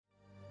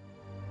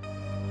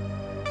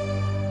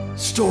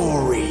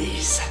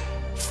Stories,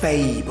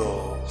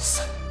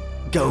 fables,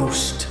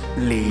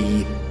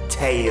 ghostly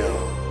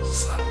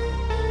tales.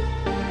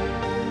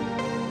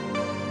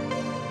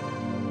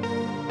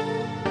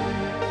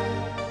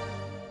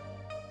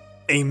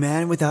 A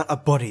man without a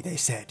body, they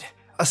said.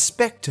 A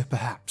spectre,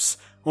 perhaps.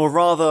 Or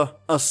rather,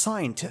 a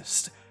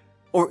scientist.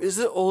 Or is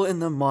it all in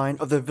the mind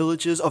of the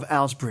villagers of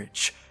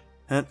Owlsbridge?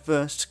 At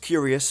first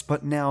curious,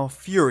 but now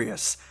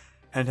furious,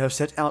 and have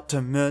set out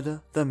to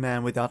murder the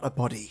man without a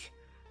body.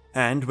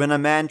 And when a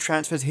man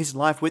transfers his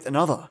life with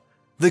another,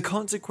 the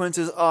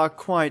consequences are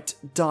quite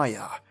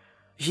dire.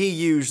 He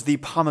used the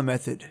Palmer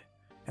method,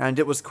 and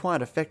it was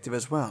quite effective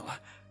as well.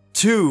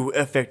 Too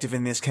effective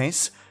in this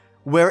case,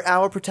 where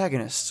our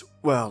protagonist,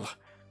 well,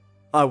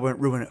 I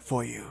won't ruin it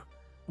for you.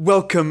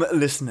 Welcome,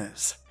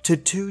 listeners, to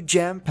 2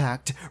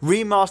 jam-packed,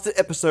 remastered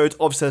episodes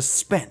of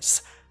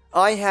Suspense.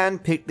 I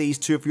hand-picked these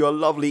 2 for your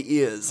lovely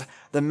ears,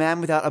 The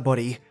Man Without a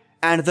Body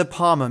and The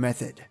Palmer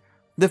Method.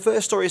 The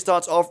first story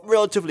starts off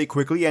relatively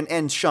quickly and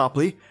ends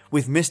sharply,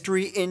 with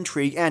mystery,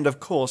 intrigue, and of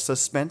course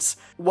suspense,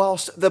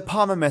 whilst The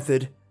Palmer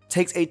Method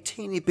takes a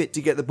teeny bit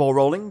to get the ball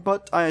rolling,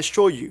 but I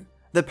assure you,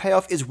 the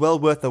payoff is well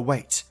worth the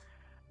wait.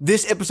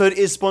 This episode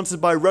is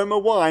sponsored by Roma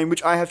Wine,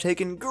 which I have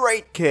taken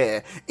great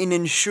care in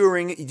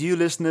ensuring you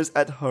listeners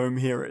at home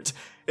hear it.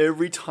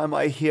 Every time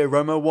I hear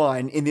Roma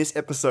Wine in this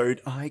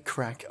episode, I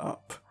crack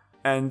up.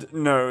 And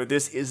no,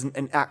 this isn't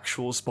an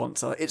actual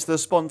sponsor, it's the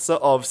sponsor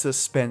of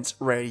Suspense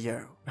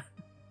Radio.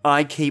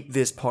 I keep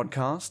this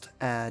podcast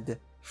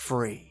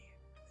ad-free.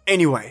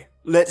 Anyway,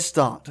 let's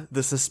start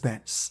the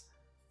suspense.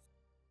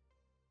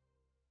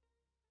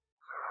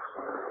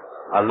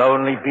 A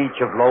lonely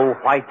beach of low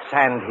white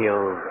sand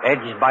hills,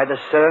 edged by the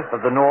surf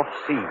of the North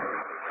Sea.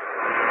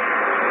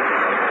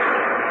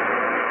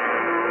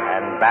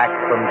 And back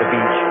from the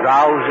beach,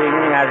 drowsing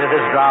as it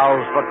has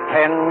drowsed for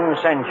 10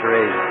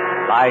 centuries,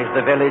 lies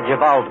the village of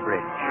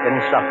Aldbridge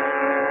in Suffolk.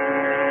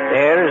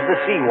 There is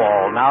the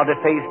seawall, now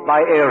defaced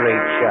by air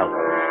raid shells,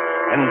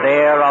 and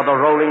there are the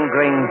rolling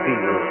grain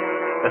fields,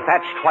 the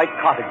thatched white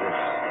cottages,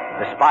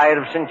 the spire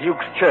of St.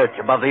 Luke's Church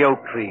above the oak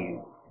trees,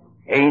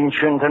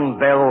 ancient and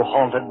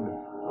bell-haunted,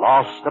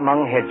 lost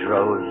among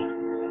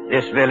hedgerows.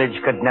 This village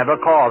could never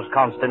cause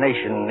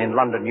consternation in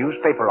London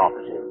newspaper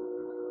offices.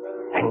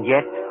 And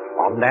yet,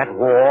 on that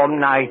warm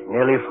night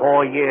nearly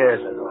 4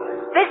 years ago...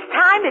 This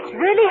time it's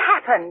really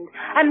happened.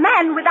 A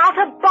man without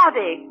a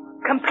body,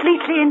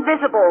 completely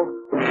invisible.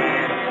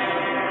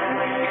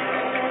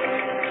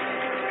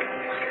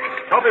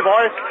 Copy,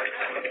 boy.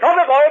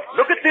 Copy, boy.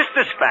 Look at this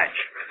dispatch.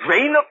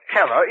 Reign of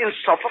terror in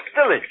Suffolk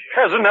Village.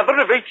 Has another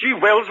of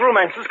H.G. Wells'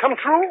 romances come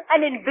true?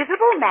 An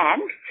invisible man?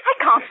 I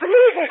can't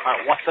believe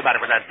it. What's the matter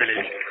with that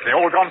village? They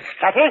all gone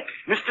scatty?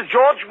 Mr.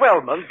 George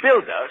Wellman,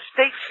 builder,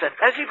 states that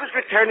as he was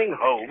returning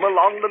home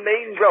along the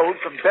main road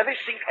from Bury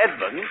St.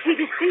 Edmunds... He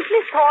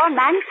distinctly saw a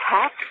man's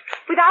hat,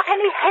 without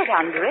any head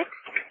under it,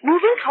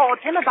 moving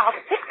towards him about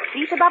 6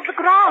 feet above the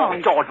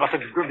ground. George must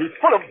have been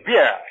full of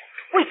beer.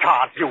 We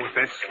can't use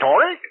this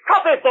story.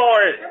 Copy,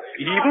 boy!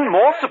 Even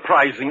more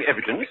surprising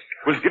evidence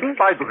was given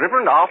by the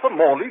Reverend Arthur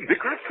Morley,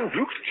 vicar of St.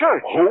 Luke's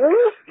Church. Who?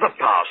 The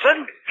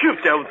parson? You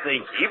don't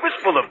think he was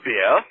full of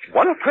beer?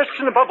 One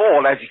question above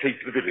all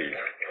agitates the village.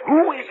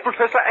 Who is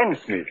Professor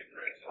Ansmith?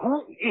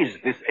 Who is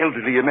this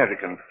elderly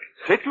American,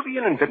 said to be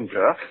an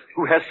inventor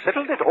who has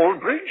settled at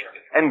Aldbridge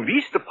and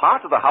leased a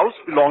part of the house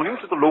belonging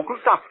to the local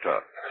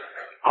doctor?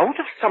 Out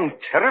of some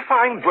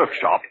terrifying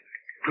workshop,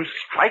 to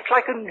strike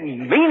like a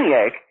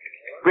maniac,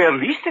 where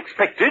least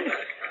expected,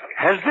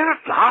 has there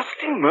at last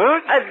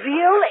emerged... A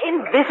real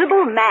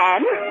invisible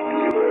man?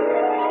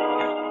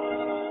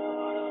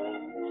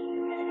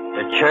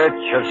 The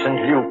Church of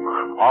St.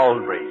 Luke,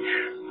 Aldbridge,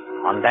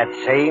 on that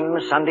same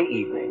Sunday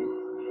evening.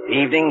 The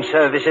evening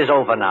service is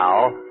over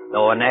now,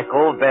 though an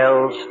echo of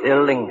bells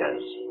still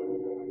lingers.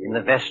 In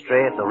the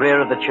vestry at the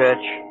rear of the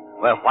church,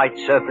 where white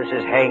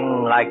surplices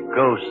hang like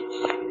ghosts,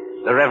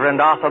 the Reverend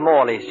Arthur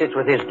Morley sits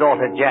with his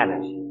daughter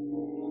Janice.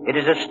 It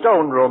is a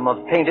stone room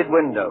of painted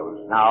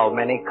windows, now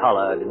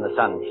many-colored in the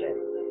sunset.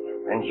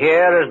 And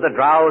here as the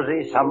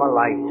drowsy summer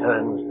light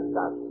turns to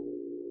dusk.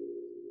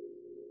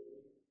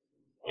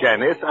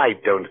 Janice, I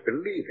don't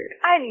believe it.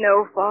 I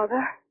know,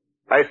 Father.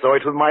 I saw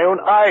it with my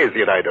own eyes,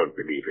 yet I don't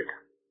believe it.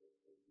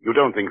 You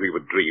don't think we were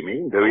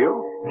dreaming, do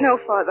you? No,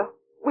 Father.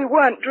 We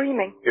weren't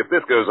dreaming. If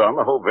this goes on,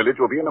 the whole village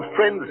will be in a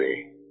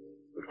frenzy.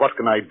 But what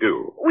can I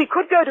do? We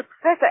could go to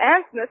Professor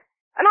Ansmith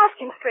and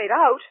ask him straight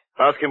out.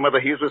 Ask him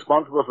whether he's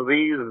responsible for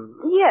these...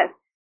 Yes.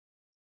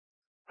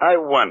 I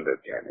wonder,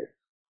 Janice.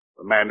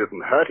 The man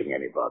isn't hurting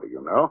anybody,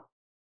 you know.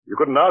 You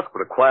couldn't ask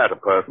for a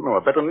quieter person or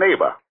a better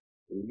neighbor.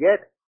 And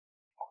yet...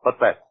 What's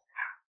that?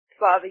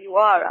 Father, you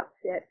are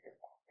upset.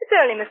 It's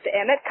only Mr.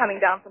 Emmett coming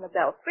down from the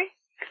belfry.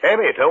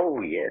 Emmett?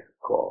 Oh, yes,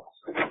 of course.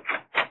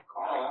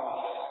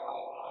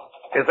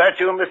 Is that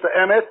you, Mr.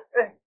 Emmett?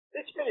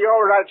 It's me,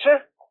 all right,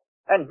 sir.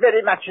 And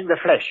very much in the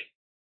flesh.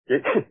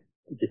 Do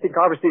you think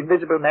I was the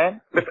invisible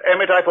man? Mr.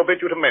 Emmett, I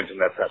forbid you to mention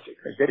that subject.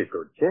 Very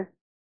good, sir.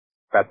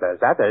 But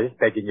there's others,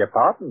 begging your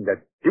pardon,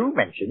 that do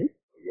mention it.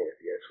 Yes,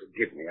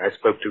 Forgive me, I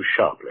spoke too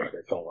sharply.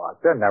 It's all right,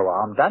 sir. No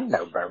harm done,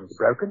 no bones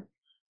broken.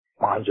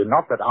 Mind you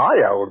not that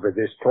I hold with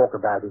this talk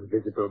about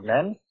invisible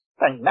men.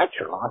 Ain't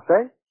natural, I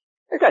say.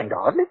 It ain't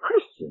hardly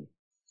Christian.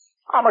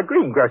 I'm a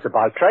greengrocer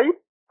by trade,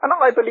 and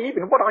I believe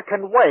in what I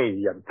can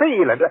weigh and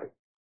feel and...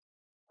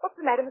 What's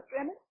the matter, Mr.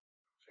 Emmett?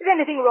 Is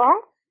anything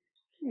wrong?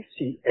 Do you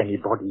see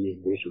anybody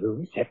in this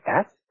room except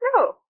that?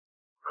 No.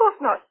 Of course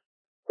not.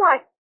 Why?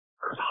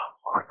 Because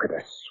I could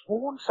have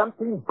sworn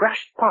something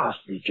brushed past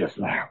me just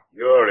now.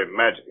 You're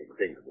imagining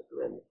things,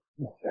 Mr. Emmett.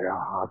 Yes, sir,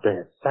 I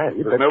dare say,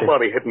 There's but...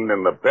 nobody hidden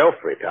in the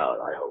belfry tower,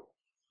 I hope.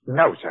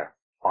 No, sir.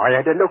 I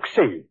had a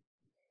look-see.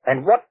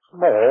 And what's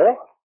more,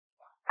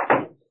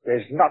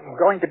 there's not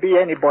going to be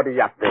anybody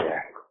up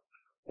there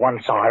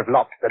once I've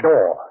locked the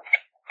door.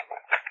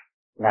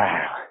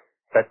 Now,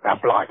 let the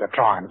blighter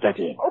try and get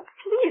in. Oh,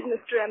 please,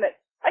 Mr. Emmett.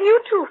 And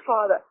you too,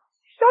 Father.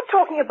 Stop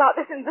talking about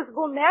this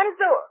invisible man as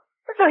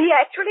though he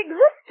actually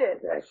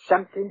existed. There's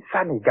something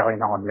funny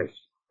going on, miss.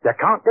 You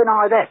can't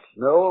deny that.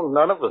 No,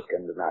 none of us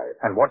can deny it.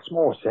 And what's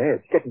more, sir,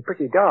 it's getting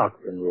pretty dark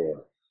in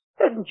here.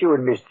 Hadn't you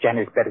and Miss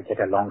Janet better get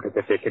along to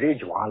the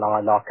vicarage while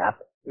I lock up?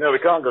 No, we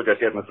can't go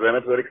just yet, Mr.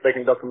 Emmett. We're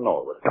expecting Dr.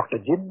 Norwood. Dr.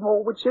 Jim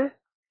Norwood, sir?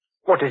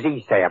 What does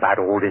he say about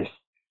all this?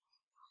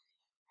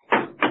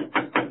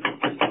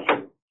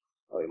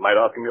 Oh, you might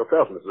ask him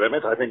yourself, Mr.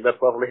 Emmett. I think that's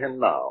probably him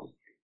now.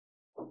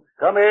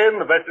 Come in.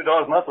 The vestry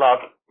door's not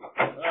locked.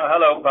 Oh,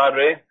 hello,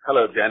 Padre.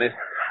 Hello, Janet.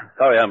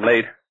 Sorry I'm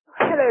late.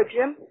 Hello,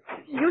 Jim.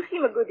 You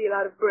seem a good deal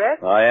out of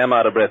breath. I am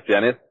out of breath,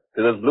 Janet.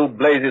 There's blue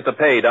blazes to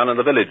pay down in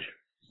the village.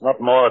 Not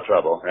more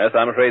trouble. Yes,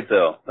 I'm afraid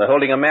so. They're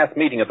holding a mass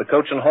meeting at the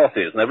Coach and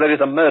Horses, and they're ready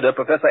to murder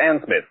Professor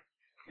Ansmith.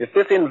 If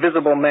this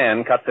invisible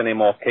man cuts any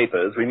more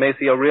capers, we may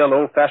see a real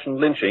old-fashioned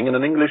lynching in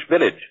an English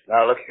village.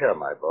 Now, look here,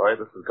 my boy.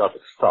 This has got to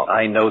stop.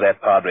 I know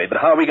that, Padre, but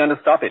how are we going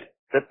to stop it?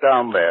 Sit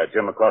down there,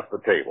 Jim, across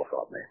the table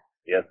from me.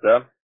 Yes,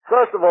 sir.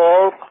 First of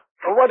all,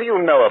 what do you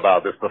know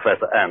about this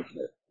Professor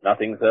Ansmith?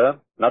 Nothing, sir.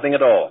 Nothing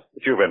at all.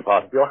 But you've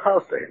imparted your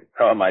house to him.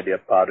 Oh, my dear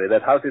Padre,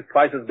 that house is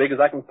twice as big as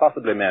I can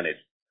possibly manage.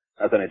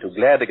 I was only too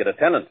glad to get a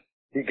tenant.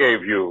 He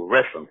gave you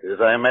references,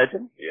 I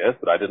imagine? Yes,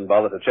 but I didn't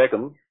bother to check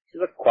him.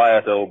 He's a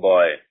quiet old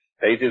boy.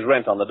 Pays his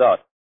rent on the dot.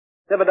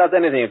 Never does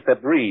anything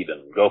except read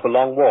and go for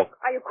long walks.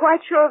 Are you quite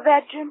sure of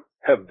that, Jim?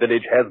 Her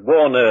village has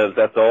war nerves,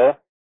 that's all.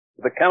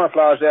 With a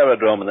camouflaged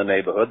aerodrome in the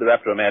neighborhood, they're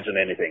apt to imagine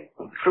anything.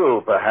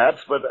 True,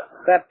 perhaps, but...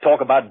 That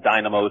talk about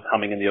dynamos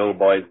humming in the old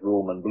boy's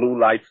room and blue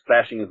lights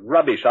flashing is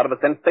rubbish out of a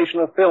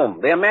sensational film.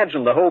 They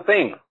imagine the whole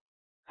thing.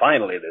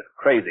 Finally, this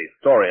crazy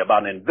story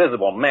about an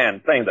invisible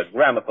man playing the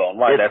gramophone.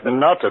 Why, It's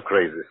not a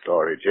crazy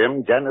story,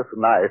 Jim. Janice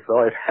and I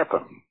saw it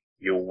happen.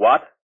 You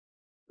what?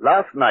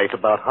 Last night,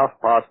 about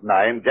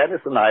 9:30,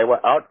 Janice and I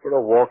were out for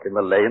a walk in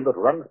the lane that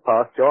runs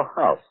past your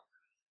house.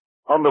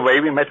 On the way,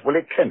 we met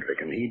Willie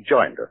Kendrick, and he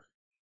joined us.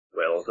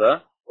 Well,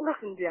 sir?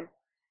 Listen, Jim.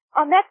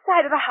 On that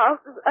side of the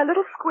house is a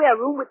little square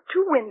room with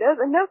 2 windows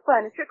and no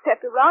furniture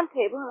except a round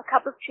table and a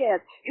couple of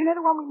chairs. You know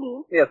the one we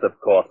mean? Yes, of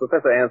course.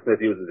 Professor Ansmith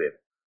uses it.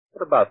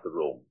 What about the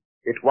room?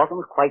 It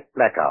wasn't quite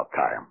blackout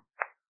time.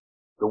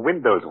 The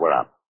windows were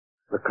up.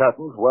 The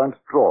curtains weren't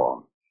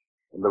drawn.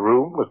 And the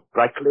room was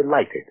brightly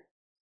lighted.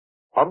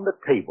 On the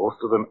table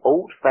stood an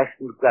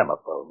old-fashioned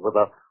gramophone with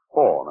a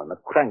horn and a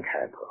crank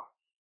handle.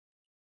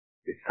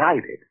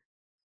 Beside it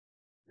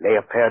lay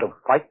a pair of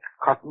white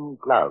cotton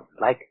gloves,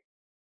 like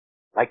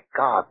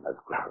gardener's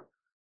gloves.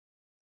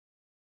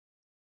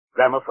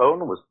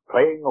 Gramophone was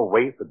playing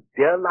away for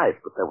dear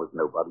life, but there was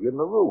nobody in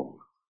the room.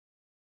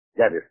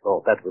 Janice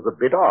thought that was a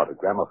bit odd, a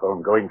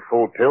gramophone going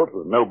full tilt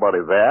with nobody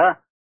there,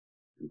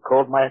 and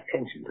called my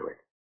attention to it.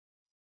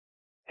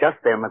 Just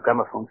then the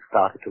gramophone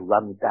started to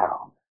run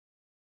down.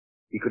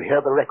 You could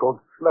hear the record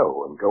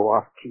slow and go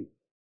off key.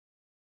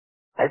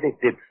 As it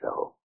did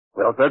so...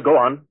 Well, sir, go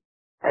on.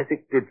 As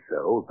it did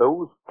so,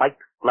 those white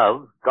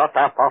gloves got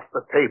up off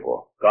the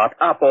table. Got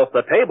up off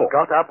the table?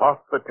 Got up off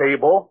the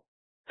table,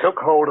 took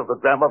hold of the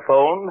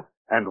gramophone,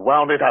 and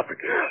wound it up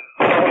again.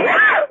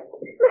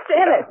 Mr.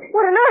 Emmett,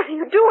 what on earth are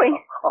you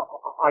doing?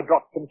 I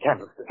dropped some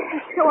candlesticks.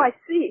 So I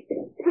see.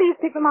 Please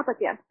pick them up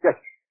again. Yes.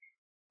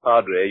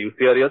 Padre, are you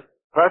serious?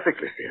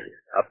 Perfectly serious.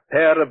 A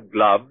pair of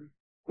gloves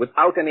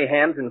without any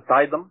hands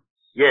inside them?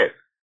 Yes.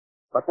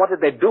 But what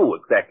did they do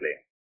exactly?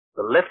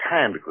 The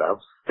left-hand glove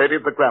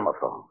steadied the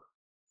gramophone.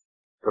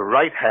 The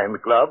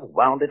right-hand glove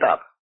wound it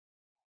up.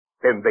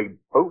 Then they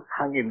both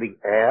hung in the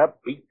air,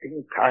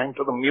 beating time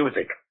to the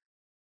music.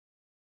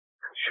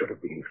 It should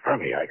have been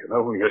funny. I can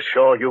only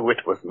assure you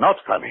it was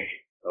not funny.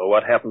 Oh,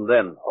 what happened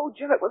then? Oh,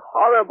 Jim, it was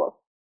horrible.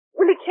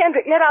 Willie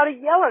Kendrick let out a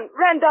yell and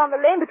ran down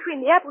the lane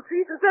between the apple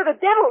trees as though the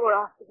devil were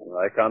after him.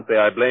 Well, I can't say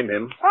I blame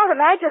him. Father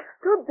and I just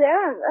stood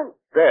there and...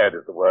 Scared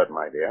is the word,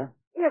 my dear.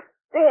 Yes,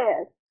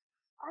 stared.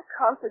 I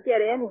can't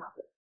forget any of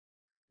it.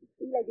 The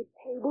three-legged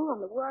table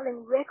and the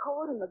whirling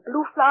record and the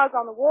blue flowers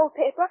on the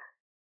wallpaper.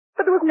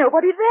 But there was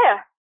nobody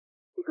there.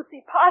 You could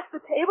see past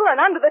the table and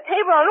under the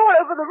table and all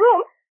over the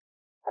room.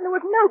 And there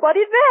was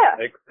nobody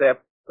there.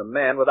 Except the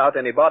man without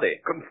any body.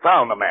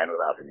 Confound the man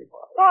without any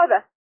body. Father,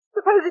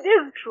 suppose it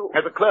is true.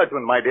 As a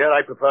clergyman, my dear,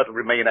 I prefer to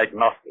remain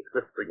agnostic.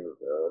 This thing is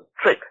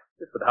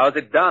But how's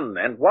it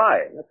done, and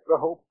why? That's the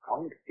whole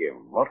point,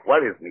 Jim. What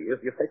worries me is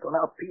the effect on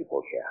our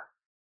people here.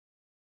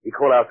 We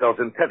call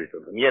ourselves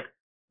intelligent, and yet,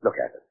 look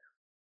at us.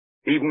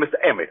 Even Mr.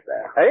 Emmett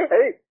there.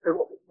 Hey,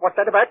 what's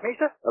that about me,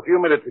 sir? A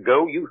few minutes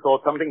ago, you saw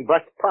something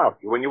brush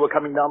past you when you were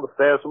coming down the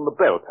stairs from the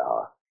bell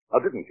tower. Now,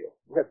 didn't you?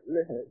 Yes,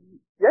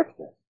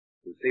 sir.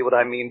 You see what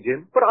I mean,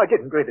 Jim? But I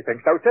didn't really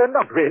think so, sir.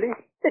 Not really.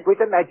 It was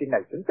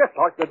imagination, just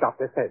like the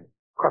doctor said.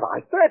 Could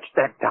I searched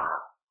that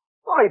tower?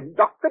 I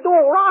locked the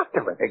door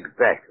afterwards.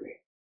 Exactly.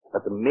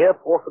 But the mere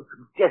force of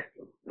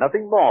suggestion,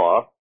 nothing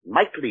more,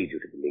 might lead you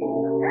to believe.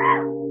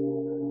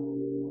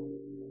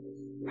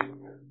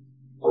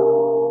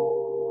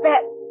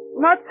 That's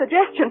not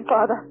suggestion,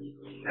 Father.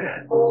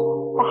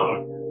 Oh,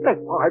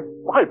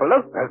 why, below,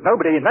 there's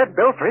nobody in that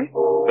belfry.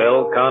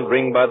 Bells can't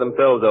ring by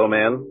themselves, old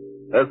man.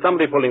 There's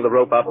somebody pulling the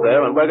rope up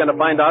there, and we're going to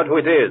find out who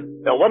it is.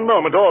 Now, one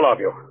moment, all of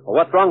you. Well,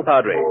 what's wrong,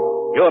 Padre?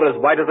 You're as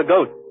white as a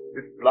ghost.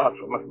 This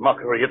blasphemous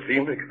mockery, it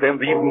seems,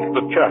 extends even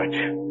to the church.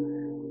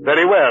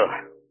 Very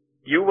well.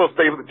 You will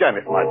stay with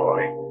Janice, my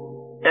boy.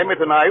 Emmett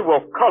and I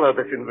will collar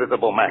this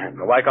invisible man.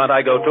 Why can't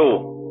I go,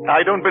 too?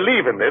 I don't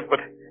believe in this, but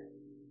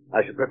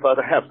I should prefer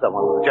to have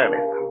someone with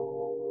Janice.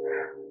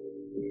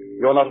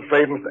 You're not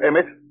afraid, Mr.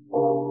 Emmett?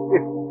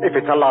 If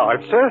it's alive,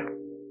 sir,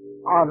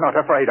 I'm not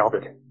afraid of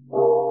it.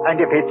 And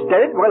if it's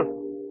dead, well,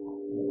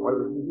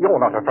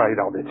 you're not afraid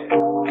of it.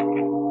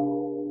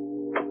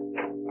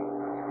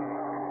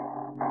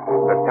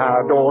 The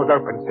tower door's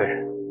open,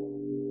 sir.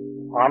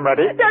 I'm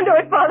ready. Don't do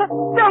it, Father.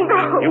 Don't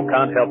go. You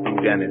can't help me,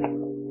 Janice.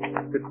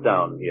 Sit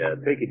down here.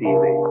 Take it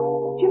easy.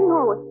 Jim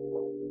Norwood,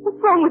 what's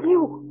wrong with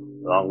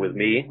you? Wrong with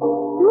me?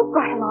 You've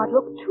got an odd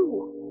look,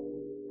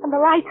 too. And the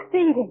light's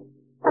fading.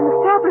 And the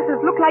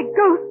surfaces look like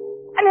ghosts.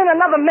 And in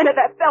another minute,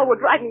 that bell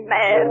would drive me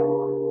mad.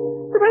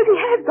 Suppose he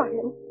has got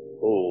him.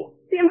 Who?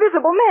 The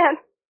invisible man.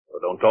 Oh,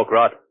 don't talk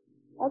rot.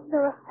 As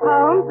there are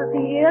sounds that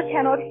the ear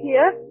cannot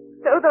hear,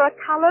 so there are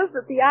colors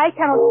that the eye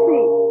cannot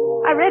see.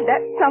 I read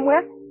that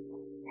somewhere.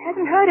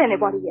 Hasn't hurt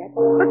anybody yet.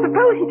 But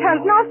suppose he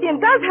turns nasty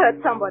and does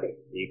hurt somebody.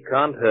 He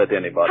can't hurt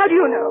anybody. How do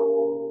you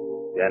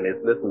know?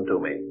 Janice, listen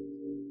to me.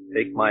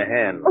 Take my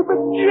hand. Oh,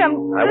 but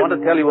Jim... I want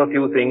to tell you a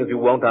few things you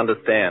won't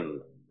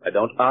understand. I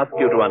don't ask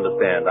you to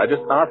understand. I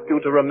just ask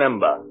you to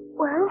remember.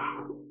 Well,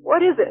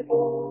 what is it?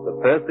 The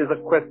first is a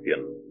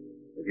question.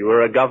 If you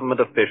were a government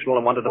official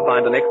and wanted to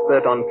find an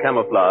expert on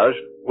camouflage,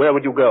 where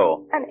would you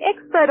go? An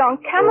expert on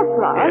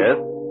camouflage? Yes.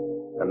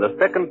 And the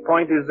second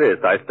point is this.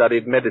 I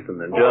studied medicine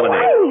in Germany.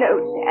 I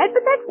know that,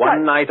 but that's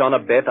One night on a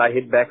bet, I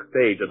hid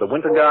backstage at the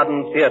Winter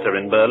Garden Theater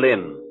in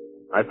Berlin.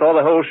 I saw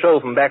the whole show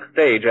from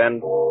backstage,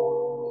 and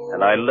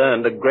I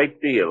learned a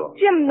great deal.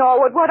 Jim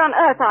Norwood, what on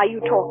earth are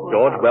you talking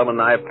George about? Wellman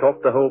and I have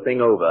talked the whole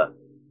thing over.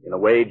 In a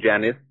way,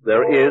 Janice,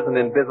 there is an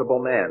invisible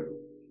man.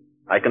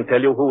 I can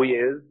tell you who he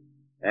is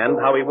and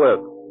how he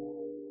works.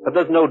 But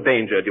there's no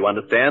danger, do you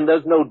understand?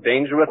 There's no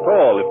danger at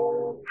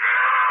all.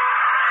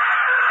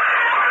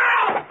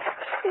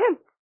 Jim,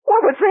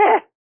 what was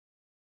that?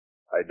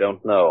 I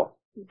don't know.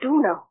 You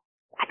do know.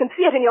 I can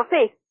see it in your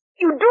face.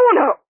 You do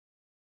know.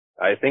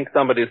 I think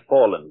somebody's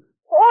fallen.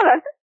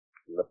 Fallen?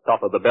 From the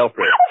top of the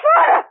belfry.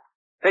 Fire!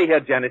 Stay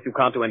here, Janice. You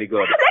can't do any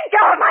good. Let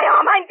go of my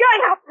arm. I'm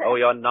going up there. Oh,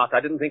 you're not.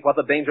 I didn't think what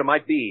the danger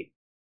might be.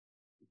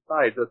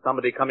 Besides, there's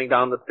somebody coming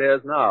down the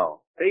stairs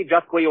now. Stay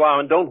just where you are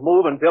and don't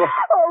move until...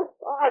 Oh,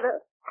 Father.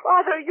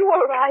 Father, are you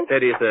all right?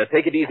 Steady, sir.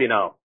 Take it easy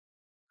now.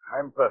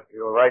 I'm perfectly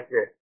all right,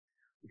 yes.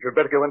 You should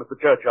better go into the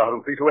churchyard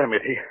and see to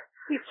Emmett.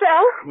 He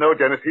fell? No,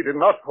 Dennis, he did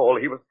not fall.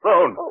 He was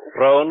thrown. Oh.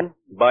 Thrown?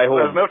 By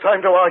whom? There's no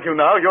time to argue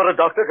now. You're a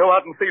doctor. Go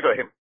out and see to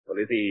him. Well,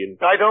 is he...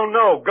 I don't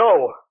know.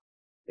 Go.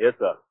 Yes,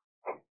 sir.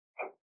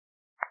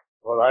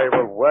 For I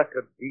will work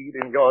a deed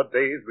in your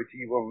days which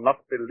ye will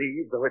not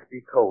believe, though it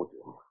be told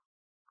you.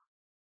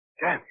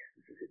 Janice,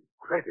 this is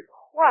incredible.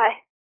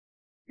 Why?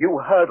 You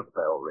heard the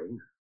bell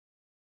ring.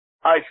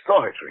 I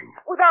saw it ring.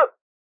 Without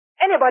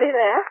anybody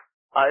there?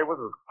 I was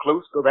as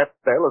close to that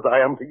bell as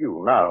I am to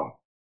you now.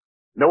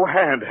 No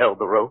hand held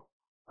the rope.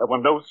 There were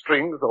no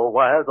strings or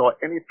wires or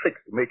any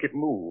tricks to make it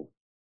move.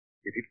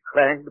 Yet it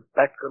clanged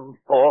back and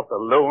forth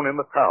alone in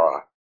the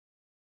tower.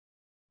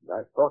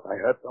 I thought I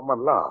heard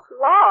someone laugh.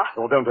 Laugh?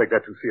 Oh, don't take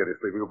that too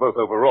seriously. We were both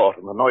overwrought,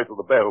 and the noise of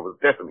the bell was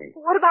deafening.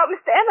 What about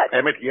Mr. Emmett?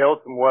 Emmett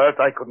yelled some words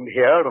I couldn't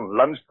hear and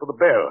lunged for the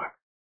bell.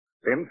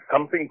 Then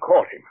something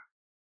caught him.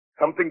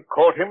 Something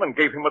caught him and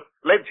gave him a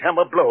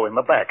sledgehammer blow in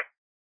the back.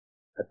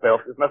 That bell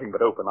is nothing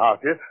but open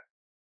arches.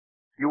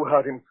 You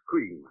heard him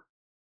scream.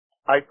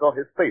 I saw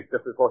his face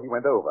just before he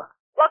went over.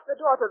 Lock the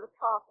door to the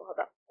car,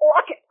 Father.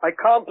 Lock it. I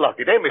can't lock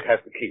it. Emmett has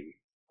the key.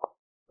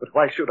 But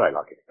why should I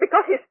lock it?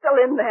 Because he's still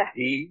in there.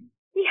 He?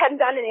 He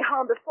hadn't done any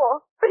harm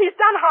before, but he's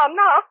done harm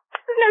now.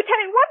 There's no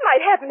telling what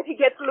might happen if he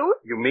gets loose.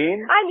 You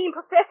mean? I mean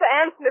Professor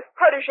Ansmith's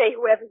protege,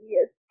 whoever he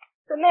is.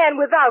 The man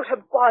without a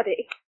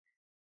body.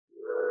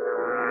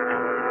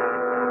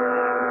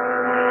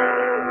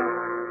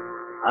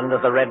 Under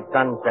the red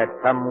sunset,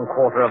 some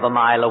quarter of a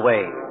mile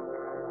away,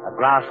 a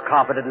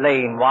grass-carpeted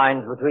lane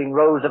winds between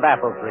rows of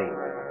apple trees.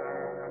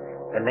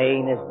 The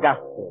lane is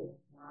dusty,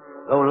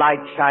 though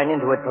lights shine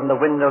into it from the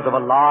windows of a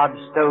large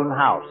stone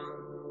house.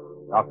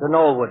 Dr.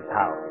 Norwood's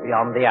house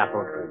beyond the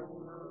apple tree.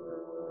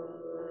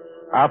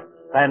 Up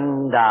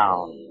and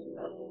down.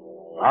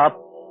 Up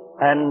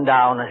and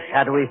down a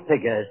shadowy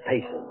figure is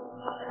pacing.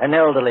 An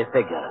elderly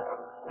figure.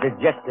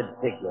 Dejected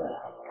figure.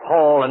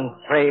 Tall and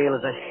frail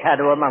as a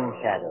shadow among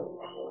shadows.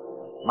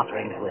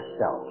 Muttering to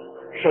itself.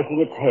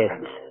 Shaking its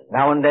head.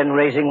 Now and then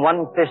raising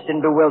one fist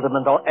in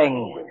bewilderment or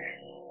anguish.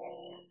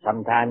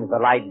 Sometimes the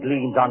light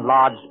gleams on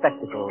large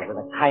spectacles and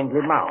a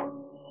kindly mouth.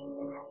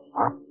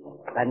 Up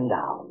and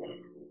down.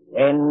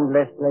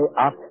 Endlessly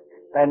up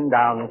and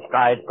down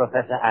strides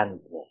Professor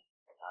Ansel.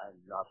 I'm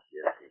not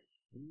guilty.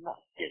 Not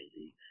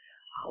guilty.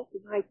 How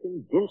can I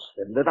convince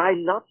them that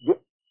I'm not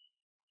guilty?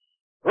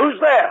 Who's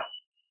there?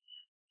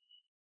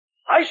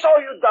 I saw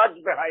you dodge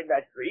behind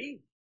that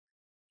tree.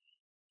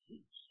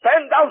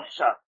 Stand out,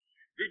 sir.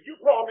 Did you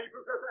call me,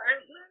 Professor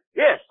Ansley?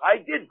 Yes, I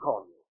did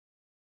call you.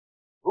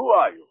 Who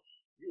are you?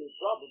 You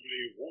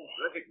probably won't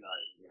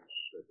recognize me,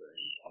 Professor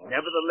Ansley.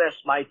 Nevertheless,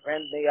 my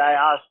friend, may I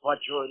ask what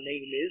your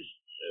name is?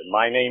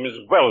 My name is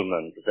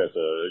Wellman,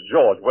 Professor.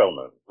 George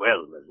Wellman.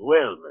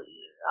 Wellman.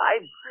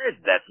 I've heard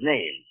that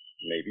name.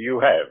 Maybe you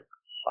have.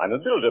 I'm a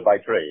builder by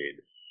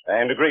trade,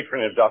 and a great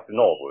friend of Dr.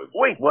 Norwood.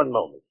 Wait one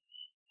moment.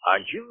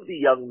 Aren't you the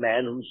young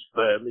man whose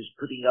firm is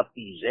putting up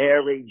these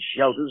air raid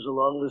shelters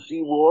along the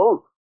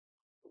seawall?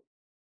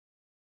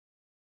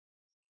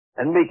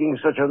 And making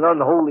such an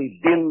unholy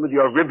din with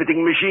your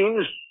riveting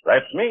machines?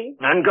 That's me.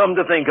 And come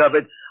to think of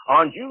it,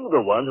 aren't you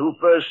the one who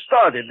first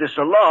started this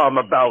alarm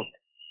about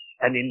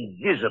an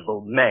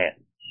invisible man?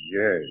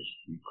 Yes,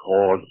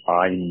 because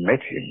I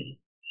met him.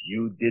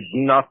 You did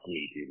not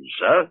meet him,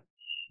 sir.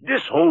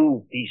 This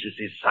whole thesis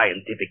is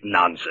scientific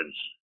nonsense,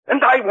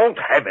 and I won't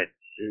have it.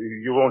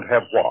 You won't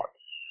have what?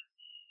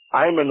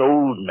 I'm an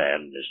old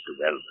man, Mr.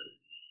 Wellman.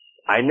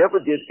 I never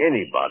did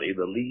anybody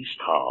the least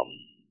harm.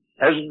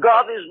 As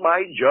God is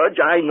my judge,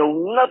 I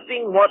know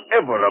nothing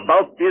whatever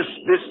about this...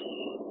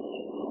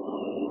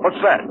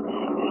 What's that?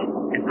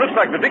 It looks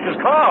like the vicar's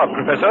car,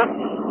 Professor.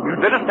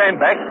 You'd better stand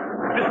back.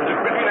 This is a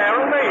pretty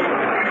narrow lane.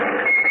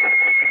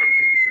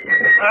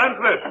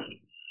 Anslet!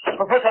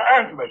 Professor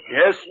Anslet!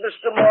 Yes,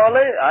 Mr.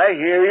 Morley, I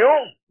hear you.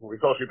 We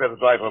thought we'd better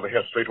drive over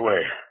here straight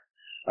away.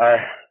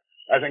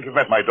 I think you've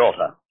met my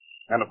daughter.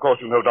 And, of course,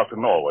 you know Dr.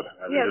 Norwood.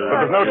 Yes, but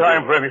there's no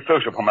time for any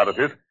social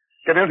formalities.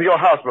 Get into your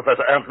house,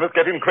 Professor Anslet.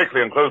 Get in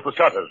quickly and close the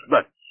shutters.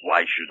 But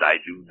why should I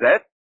do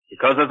that?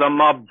 Because there's a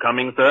mob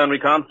coming, sir, and we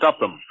can't stop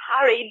them.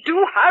 Hurry,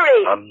 do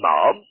hurry. A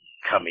mob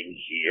coming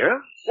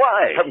here?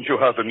 Why? Haven't you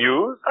heard the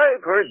news?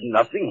 I've heard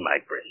nothing, my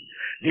friend.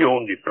 The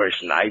only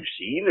person I've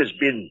seen has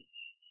been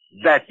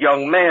that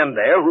young man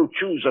there who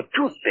chews a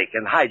toothpick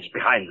and hides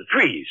behind the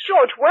trees.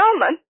 George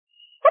Wellman?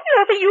 What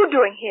on earth are you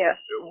doing here?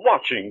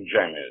 Watching,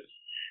 Janice.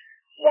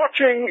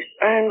 Watching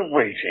and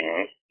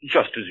waiting,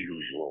 just as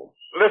usual.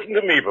 Listen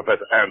to me,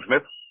 Professor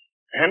Ansmith.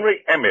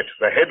 Henry Emmett,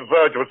 the head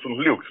verger at St.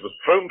 Luke's, was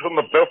thrown from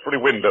the belfry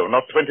window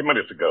not 20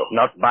 minutes ago.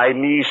 Not by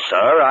me,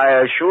 sir,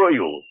 I assure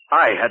you.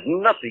 I had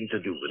nothing to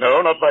do with it.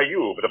 No, not by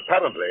you, but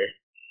apparently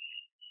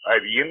by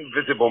the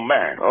invisible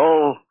man.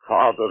 Oh,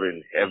 Father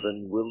in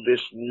heaven, will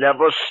this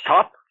never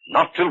stop?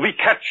 Not till we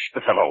catch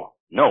the fellow.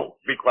 No.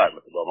 Be quiet,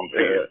 Mr. Bowman,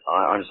 please.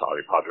 I'm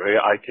sorry, Padre.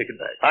 I take it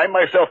back. I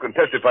myself can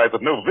testify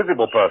that no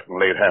visible person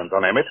laid hands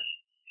on Emmett.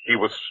 He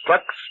was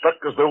struck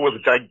as though with a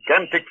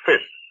gigantic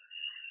fist.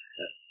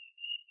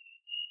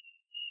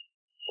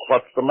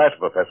 What's the matter,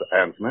 Professor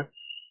Ansmith?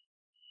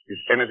 Is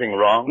anything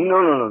wrong? No.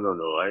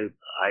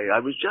 I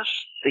was just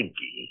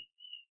thinking.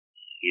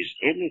 Is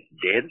Emmett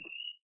dead?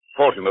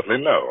 Fortunately,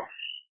 no.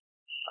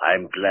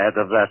 I'm glad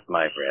of that,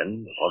 my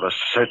friend, for a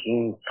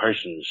certain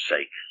person's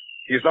sake.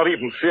 He's not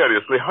even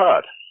seriously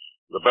hurt.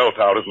 The bell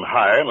tower isn't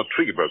high, and a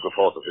tree broke the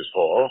force of his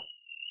fall.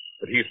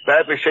 But he's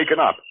badly shaken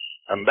up,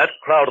 and that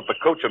crowd at the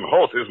Coach and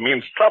Horses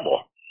means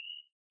trouble.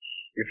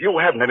 If you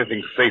hadn't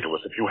anything to say to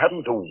us, if you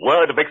hadn't a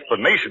word of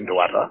explanation to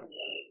utter...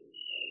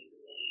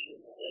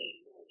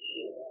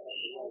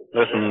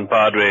 Listen,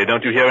 Padre,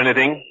 don't you hear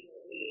anything?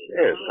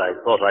 Yes, I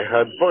thought I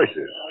heard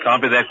voices.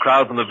 Can't be that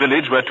crowd from the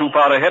village. We're too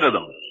far ahead of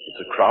them.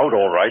 It's a crowd,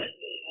 all right.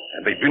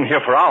 And they've been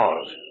here for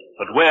hours.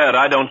 But where?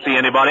 I don't see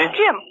anybody.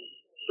 Jim,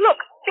 look,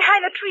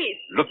 behind the trees.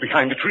 Look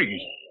behind the trees.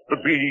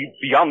 Look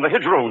beyond the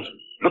hedgerows.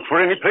 Look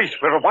for any place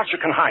where a watcher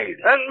can hide.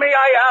 And may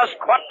I ask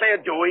what they're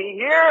doing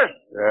here?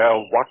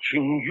 They're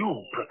watching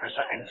you,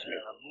 Professor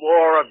Ansmith.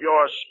 More of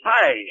your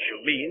spies,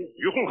 you mean?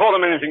 You can call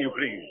them anything you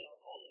please.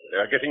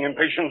 They're getting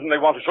impatient and they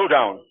want to show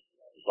down.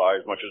 If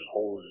I as much as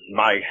hold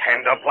my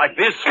hand up like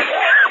this...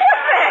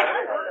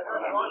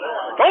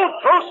 Don't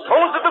throw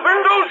stones at the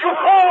windows, you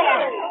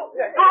fools!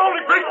 You're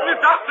only breaking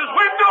the doctor's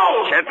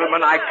window!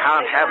 Gentlemen, I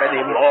can't have any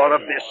more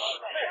of this.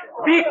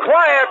 Be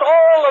quiet,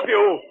 all of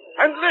you,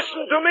 and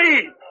listen to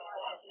me.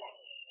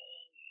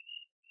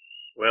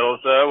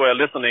 Well, sir, we're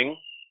listening.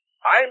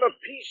 I'm a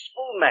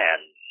peaceful man.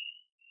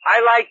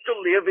 I like to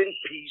live in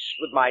peace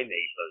with my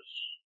neighbors.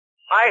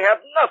 I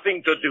have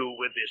nothing to do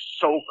with this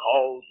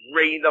so-called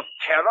reign of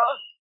terror.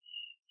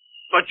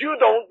 But you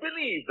don't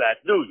believe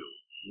that, do you?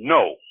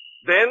 No.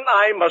 Then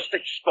I must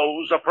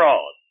expose a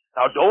fraud.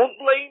 Now don't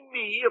blame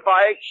me if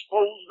I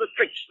expose the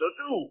trickster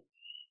too.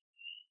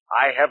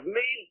 I have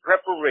made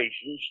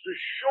preparations to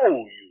show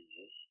you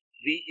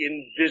the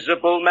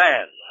invisible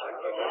man.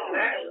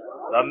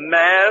 The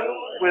man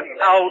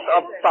without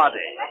a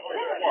body.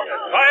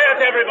 Quiet,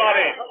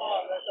 everybody!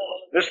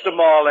 Mr.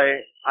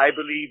 Morley, I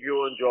believe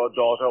you and your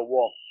daughter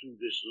walked through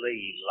this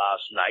lane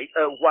last night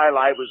while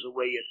I was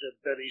away at the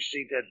Bury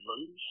St.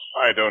 Edmunds.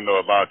 I don't know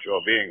about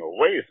your being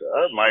away,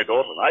 sir. My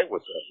daughter and I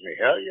were certainly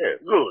here, yes.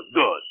 Good,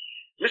 good.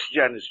 Miss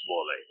Janice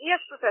Morley, Yes,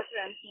 Professor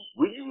Anthony.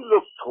 will you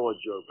look toward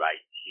your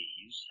right,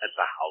 please, at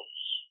the house?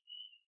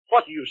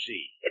 What do you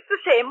see? It's the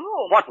same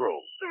room. What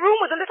room? The room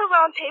with the little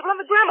round table and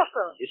the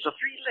gramophone. It's a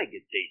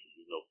three-legged table,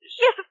 you notice.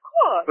 Yes, of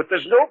course. But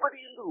there's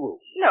nobody in the room.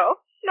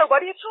 No,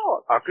 nobody at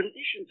all. Are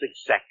conditions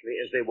exactly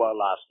as they were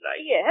last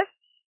night? Yes.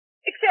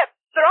 Except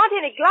there aren't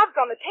any gloves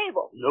on the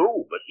table.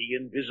 No, but the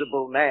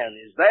invisible man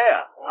is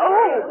there.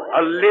 Oh.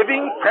 A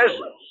living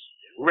presence,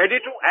 ready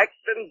to act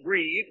and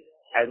breathe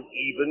and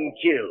even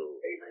kill.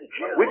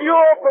 With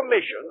your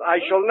permission,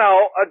 I shall now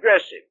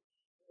address him.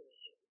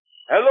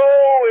 Hello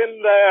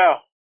in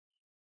there.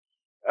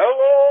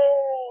 Hello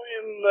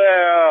in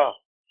there.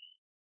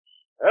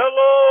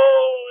 Hello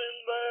in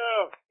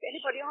there. If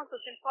anybody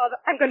answers him, Father,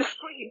 I'm going to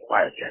scream.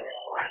 Quiet, Jenny.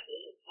 Quiet.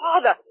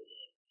 Father,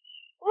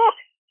 look.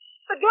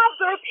 The gloves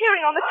are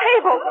appearing on the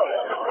table.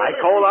 I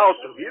call out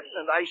to him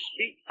and I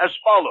speak as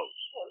follows.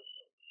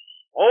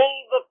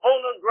 Hold the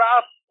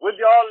phonograph with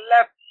your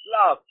left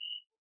glove.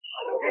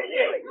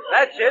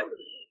 That's it.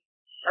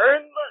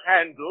 Turn the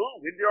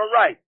handle with your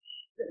right.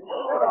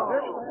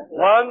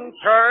 One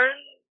turn,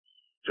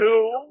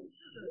 2,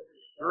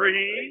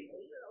 3,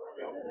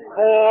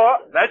 4.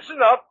 That's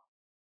enough.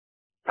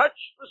 Touch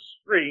the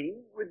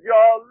string with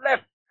your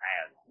left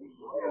hand.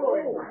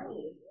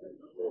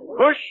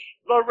 Push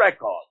the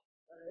record.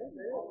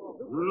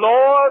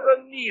 Lower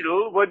the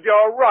needle with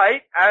your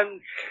right and...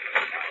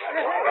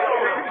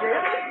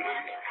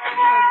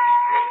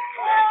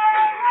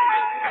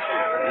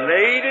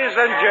 Ladies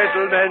and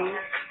gentlemen,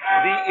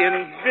 the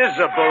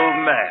invisible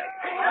man.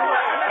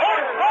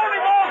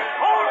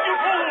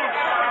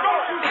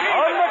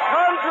 On the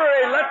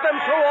contrary, let them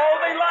throw all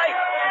they like.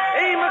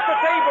 Aim at the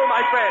table,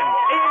 my friend.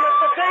 Aim at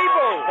the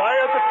table. Why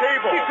at the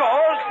table?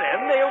 Because then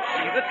they'll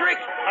see the trick.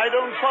 I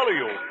don't follow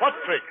you. What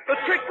trick? The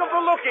trick of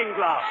the looking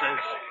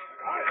glasses.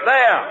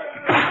 There.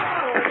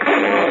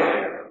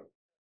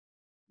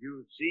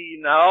 You see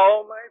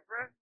now, my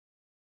friend?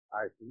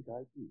 I think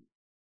I do.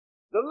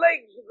 The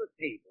legs of the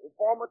table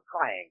form a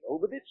triangle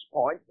with its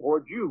point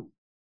toward you.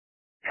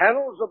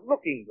 Panels of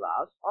looking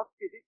glass are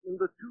fitted in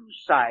the two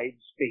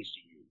sides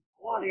facing you.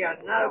 What do you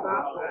know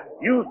about that?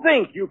 You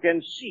think you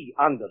can see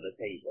under the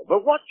table,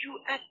 but what you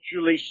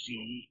actually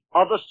see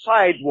are the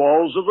side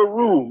walls of the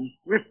room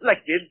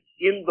reflected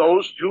in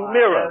those two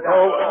mirrors.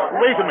 Oh,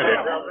 wait a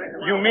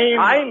minute. You mean...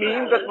 I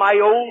mean that my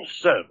old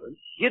servant,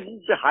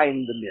 hidden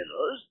behind the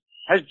mirrors,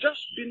 has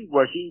just been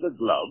working the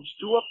gloves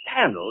to a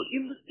panel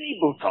in the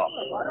tabletop.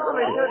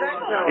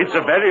 It's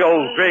a very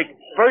old trick,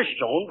 first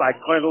shown by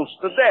Colonel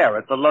Stadair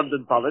at the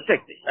London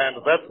Polytechnic. And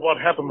that's what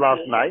happened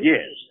last night?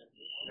 Yes.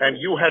 And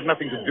you had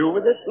nothing to do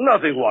with it?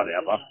 Nothing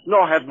whatever,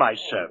 nor had my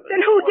servant.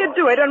 Then who did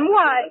do it and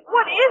why?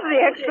 What is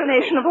the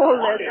explanation of all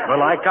this?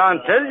 Well, I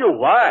can't tell you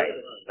why.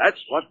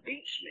 That's what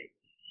beats me.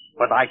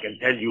 But I can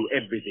tell you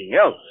everything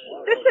else.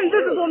 This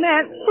invisible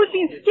man who's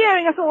been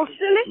scaring us all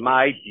silly?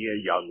 My dear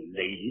young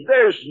lady,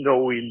 there's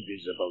no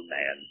invisible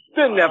man.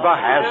 There never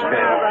has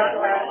been.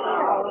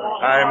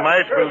 I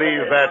might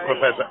believe that,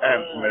 Professor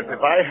Ansmith,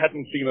 if I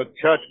hadn't seen a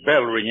church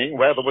bell ringing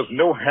where there was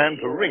no hand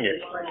to ring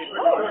it.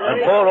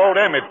 And poor old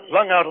Emmett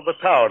flung out of the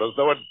tower as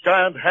though a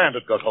giant hand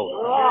had got hold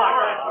of him.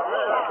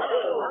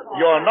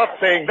 You're not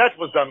saying that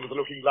was done with the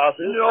looking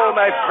glasses? No,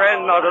 my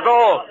friend, not at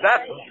all.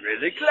 That was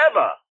really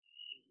clever.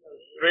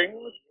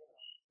 Strings?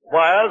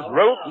 Wires?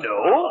 Ropes?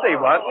 No, they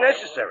weren't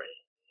necessary.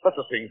 But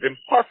the thing's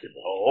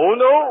impossible. Oh,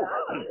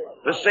 no.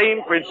 The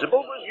same principle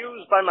was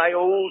used by my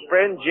old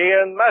friend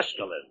J.N.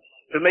 Maskelyne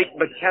to make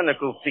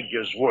mechanical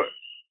figures work.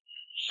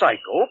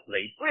 Psycho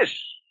played whist,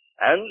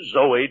 and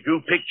Zoe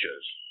drew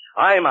pictures.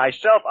 I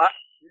myself,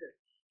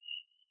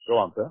 Go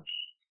on, sir.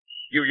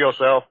 You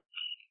yourself.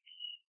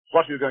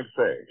 What are you going to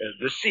say?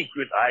 The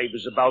secret I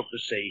was about to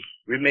say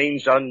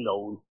remains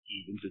unknown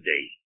even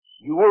today.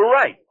 You were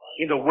right,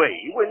 in a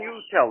way, when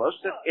you tell us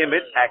that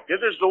Emmett acted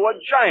as though a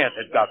giant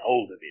had got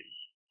hold of him.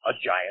 A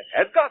giant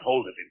had got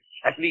hold of him.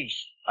 At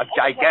least, a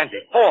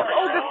gigantic force.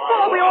 Oh,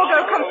 before we all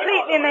go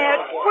completely mad,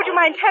 would you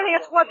mind telling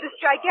us what this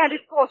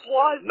gigantic force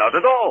was? Not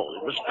at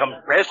all. It was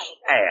compressed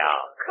air.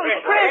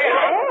 Compressed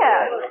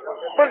air?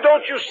 But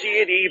don't you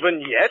see it even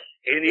yet,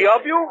 any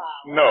of you?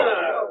 No.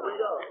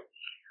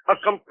 A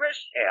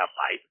compressed air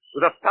pipe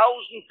with 1,000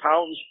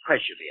 pounds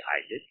pressure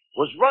behind it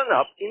was run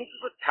up into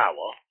the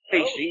tower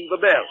facing the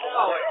bell.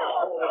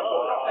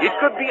 It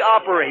could be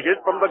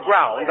operated from the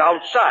ground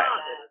outside.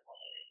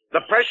 The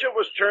pressure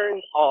was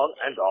turned on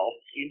and off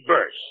in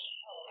bursts.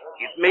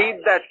 It made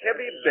that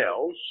heavy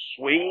bell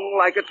swing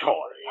like a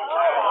toy.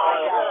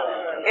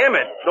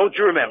 Emmett, don't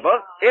you remember?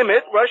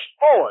 Emmett rushed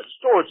forwards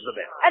towards the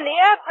bell. And the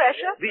air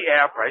pressure? The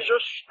air pressure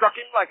struck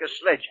him like a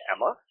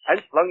sledgehammer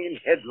and flung him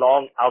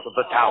headlong out of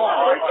the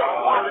tower.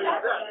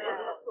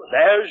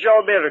 There's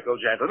your miracle,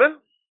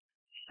 gentlemen.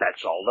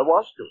 That's all there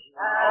was to it.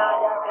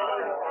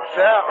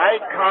 Sir, I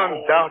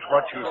can't doubt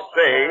what you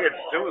say.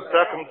 It's too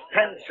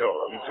circumstantial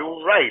and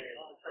too right.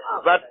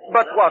 But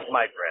what,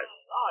 my friend?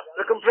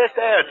 The compressed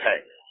air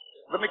tank,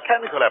 the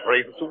mechanical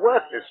apparatus to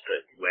work this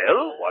trick.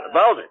 Well, what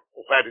about it?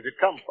 Where did it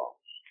come from?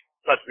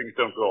 Such things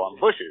don't grow on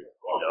bushes.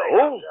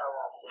 No,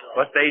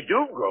 but they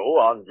do grow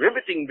on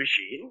riveting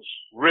machines.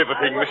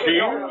 Riveting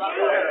machines?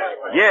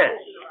 Yes,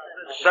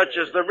 such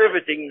as the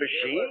riveting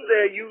machine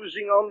they're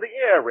using on the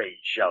air raid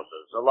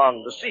shelters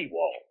along the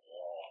seawall.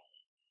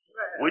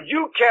 Would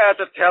you care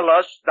to tell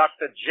us,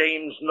 Dr.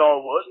 James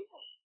Norwood,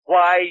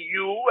 why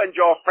you and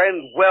your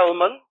friend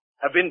Wellman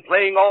have been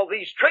playing all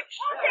these tricks?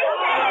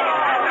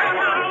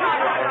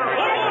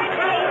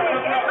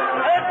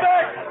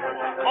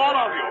 All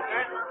of you.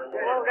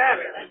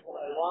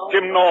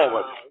 Jim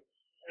Norwood,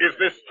 is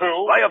this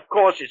true? Why, of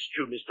course it's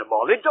true, Mr.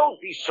 Morley.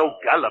 Don't be so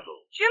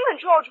gullible. Jim and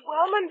George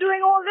Wellman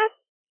doing all this?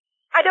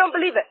 I don't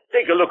believe it.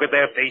 Take a look at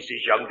their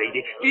faces, young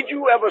lady. Did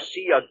you ever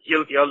see a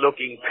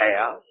guiltier-looking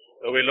pair?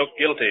 Do we look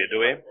guilty, do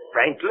we?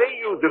 Frankly,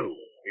 you do.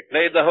 We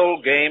played the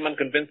whole game and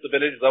convinced the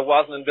village there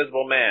was an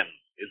invisible man.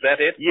 Is that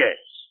it? Yes.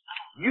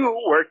 You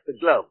worked the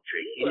glove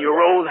trick in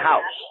your own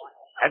house,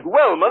 and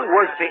Wellman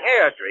worked the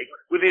air trick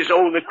with his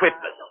own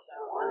equipment.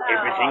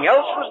 Everything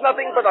else was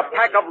nothing but a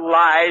pack of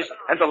lies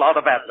and a lot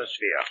of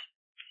atmosphere.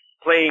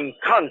 Playing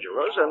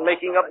conjurers and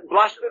making a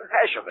blasted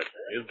hash of it.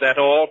 Is that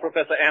all,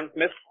 Professor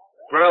Smith?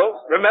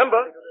 Well,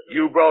 remember,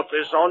 you brought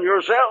this on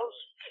yourselves.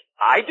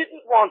 I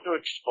didn't want to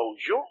expose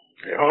you.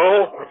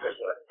 No,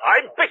 Professor.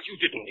 I bet you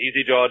didn't.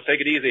 Easy, George.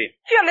 Take it easy.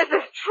 Jim, is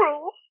this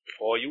true?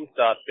 Before you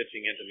start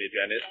pitching into me,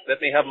 Janice,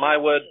 let me have my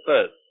word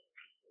first.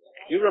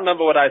 You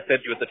remember what I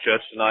said to you at the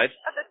church tonight?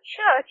 At the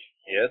church?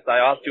 Yes, I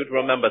asked you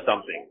to remember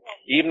something,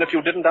 even if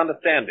you didn't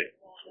understand it.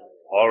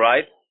 All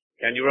right.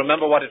 Can you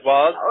remember what it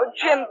was? Oh,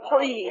 Jim,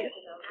 please.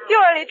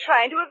 You're only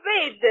trying to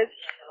evade this.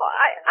 Oh,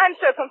 I'm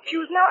so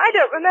confused now, I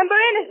don't remember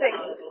anything.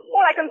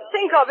 All I can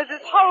think of is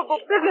this horrible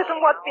business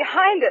and what's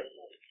behind it.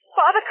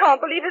 Father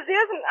can't believe his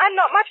ears, and I'm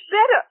not much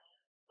better.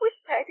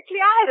 We've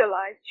practically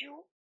idolized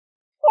you.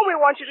 All we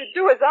want you to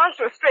do is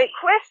answer a straight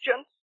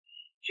question.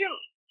 Jim,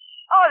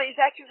 are these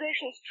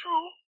accusations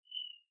true?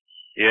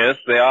 Yes,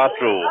 they are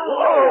true.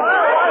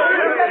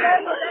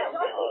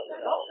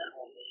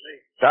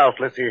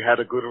 Doubtless he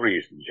had a good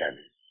reason,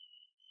 Janice.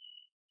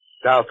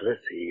 Doubtless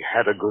he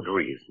had a good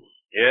reason.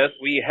 Yes,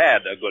 we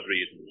had a good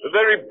reason. The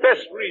very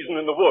best reason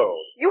in the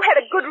world. You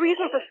had a good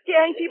reason for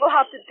scaring people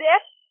half to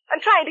death and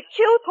trying to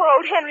kill poor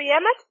old Henry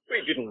Emmett? We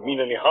didn't mean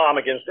any harm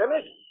against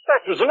Emmett.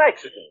 That was an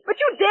accident. But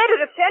you dare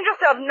to defend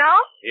yourself now?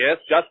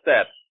 Yes, just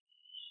that.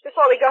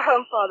 Before we go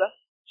home, Father,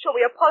 shall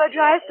we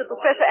apologize to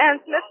Professor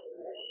Smith?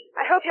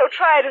 I hope he'll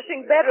try to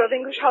think better of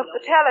English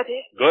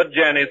hospitality. Good,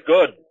 Janice,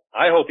 good.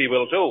 I hope he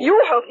will, too. You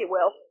hope he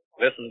will.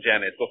 Listen,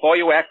 Janice, before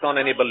you act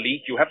on any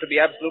belief, you have to be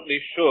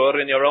absolutely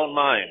sure in your own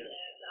mind.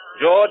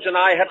 George and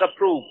I had to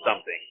prove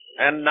something,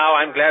 and now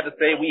I'm glad to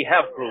say we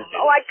have proved it.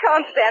 Oh, I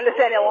can't stand this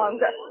any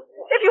longer.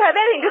 If you have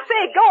anything to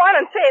say, go on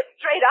and say it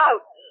straight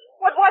out.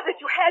 What was it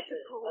you had to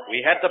prove?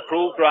 We had to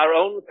prove to our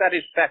own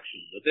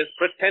satisfaction that this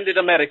pretended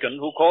American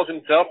who calls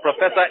himself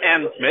Professor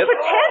Smith...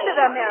 Pretended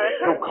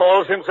American? Who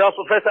calls himself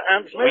Professor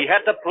Smith? We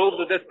had to prove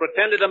that this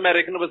pretended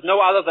American was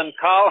no other than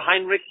Karl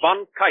Heinrich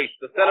von Keist,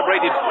 the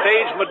celebrated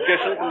stage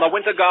magician from the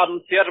Winter Garden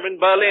Theater in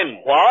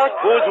Berlin. What?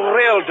 Whose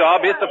real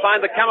job is to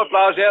find the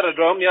camouflage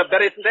aerodrome near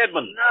Bury St.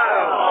 Edmunds.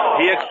 No.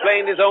 He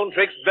explained his own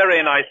tricks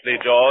very nicely,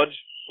 George.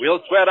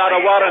 We'll swear out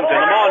a warrant in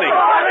the morning.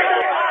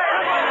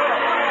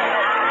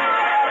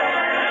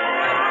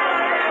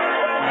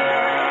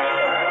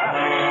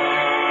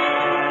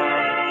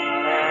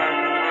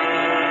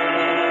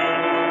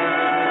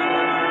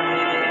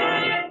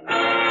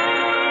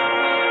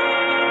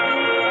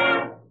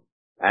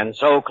 And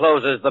so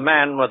closes The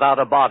Man Without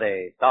a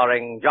Body,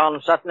 starring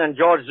John Sutton and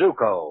George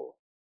Zuko.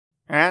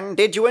 And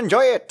did you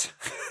enjoy it?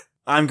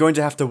 I'm going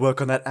to have to work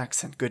on that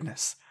accent,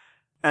 goodness.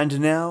 And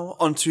now,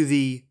 onto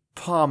the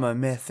Palmer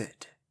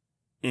method.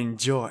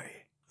 Enjoy.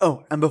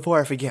 Oh, and before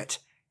I forget,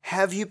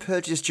 have you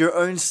purchased your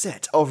own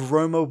set of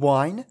Roma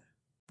wine?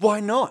 Why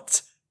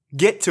not?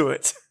 Get to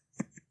it.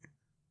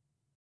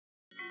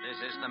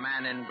 This is the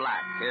Man in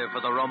Black, here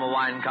for the Roma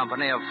Wine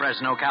Company of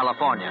Fresno,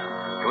 California,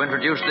 to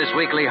introduce this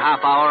weekly half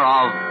hour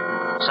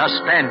of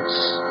Suspense.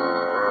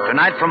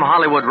 Tonight from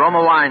Hollywood,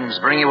 Roma Wines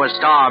bring you a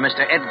star,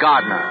 Mr. Ed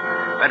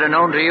Gardner, better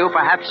known to you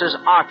perhaps as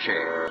Archie.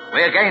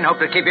 We again hope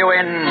to keep you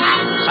in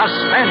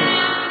suspense.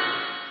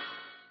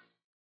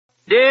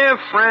 Dear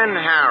friend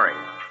Harry,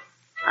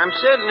 I'm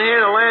sitting here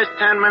the last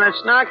 10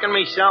 minutes knocking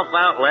myself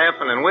out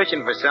laughing and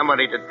wishing for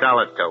somebody to tell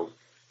it to.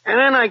 And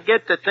then I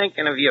get to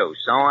thinking of you,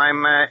 so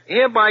I'm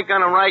hereby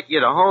going to write you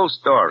the whole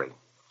story.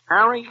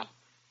 Harry,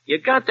 You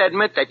got to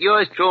admit that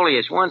yours truly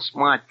is one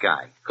smart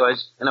guy.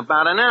 Because in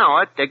about an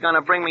hour, they're going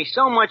to bring me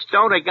so much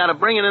dough, they got to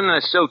bring it in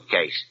a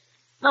suitcase.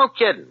 No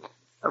kidding.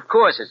 Of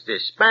course, it's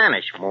this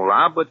Spanish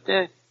moolah, but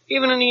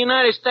even in the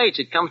United States,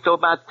 it comes to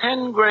about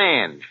 10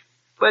 grand.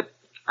 But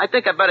I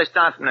think I better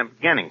start from the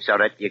beginning so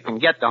that you can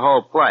get the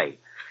whole play.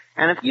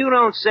 And if you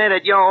don't say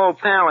that your old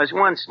pal is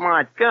one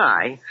smart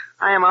guy,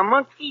 I am a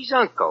monkey's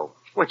uncle,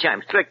 which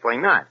I'm strictly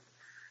not.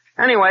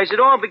 Anyways, it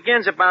all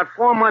begins about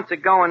 4 months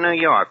ago in New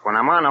York when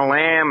I'm on a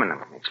lam and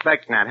I'm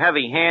expecting that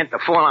heavy hand to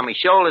fall on my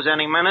shoulders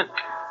any minute.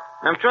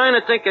 I'm trying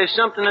to think of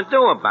something to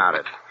do about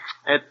it.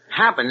 It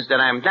happens that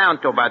I'm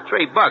down to about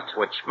 $3,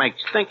 which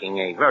makes thinking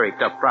a very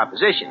tough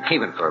proposition,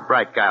 even for a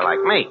bright guy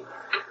like me.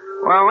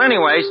 Well,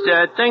 anyways,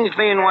 things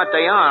being what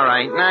they are,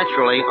 I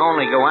naturally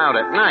only go out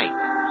at night.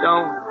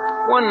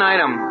 So, one night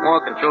I'm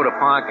walking through the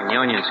park in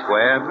Union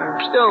Square, but I'm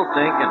still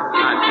thinking,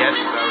 not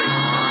getting very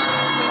far.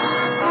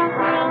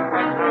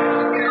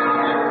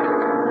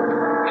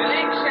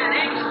 Election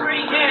X3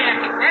 here.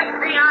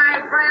 FBI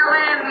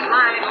Berlin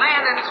line.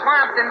 Landing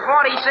swamped in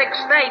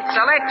 46 states.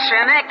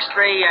 Election X3.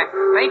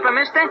 Paper,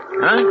 mister?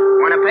 Huh?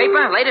 Want a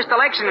paper? Latest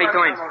election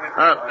returns.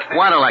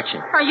 What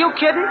election? Are you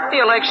kidding?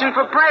 The election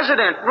for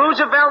president.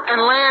 Roosevelt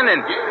and Landon.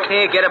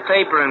 Here, get a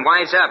paper and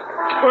wise up.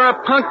 For a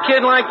punk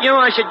kid like you,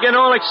 I should get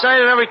all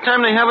excited every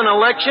time they have an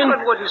election?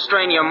 It wouldn't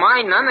strain your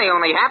mind none. They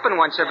only happen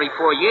once every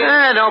 4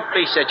 years. Don't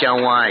be such a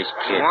wise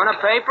kid. Want a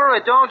paper or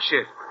don't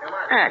you?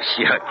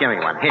 Sure. Give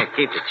me one. Here,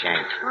 keep the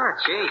change. Oh,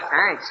 gee,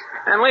 thanks.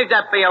 And leave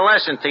that be a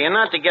lesson to you,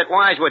 not to get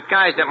wise with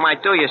guys that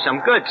might do you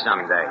some good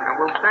someday.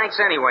 Well, thanks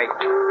anyway.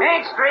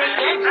 X3,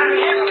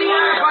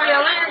 FBI by a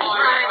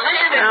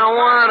landslide. Now,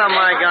 what am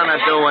I gonna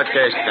do with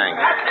this thing?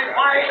 Captain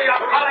Wiley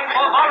are calling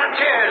for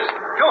volunteers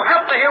to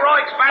help the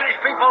heroic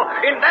Spanish people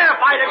in their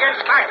fight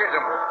against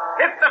fascism.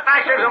 If the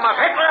fascism of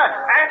Hitler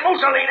and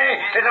Mussolini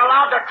is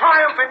allowed to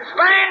triumph in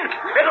Spain,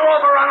 it'll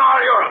overrun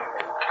all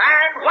Europe.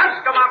 And once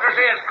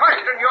democracy is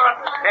crushed in Europe,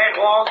 it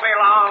won't be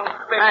long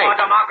before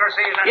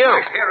democracy is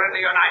attacked here in the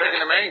United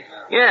States.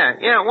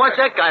 Yeah. What's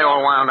that guy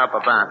all wound up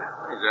about?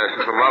 He's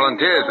asking for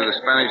volunteers for the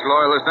Spanish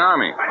Loyalist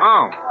Army.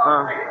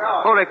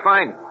 Who they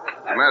fighting?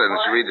 What's the matter?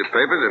 Didn't you read the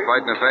papers? They're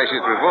fighting a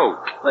fascist revolt.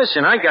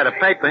 Listen, I got a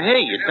paper here.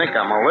 You think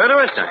I'm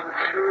illiterate?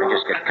 I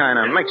just get kind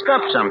of mixed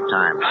up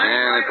sometimes.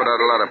 Yeah, they put out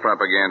a lot of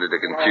propaganda to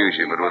confuse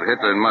you, but with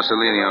Hitler and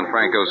Mussolini on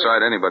Franco's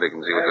side, anybody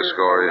can see what the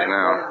score is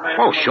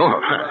now. Oh, sure.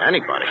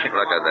 Anybody.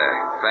 Look at that.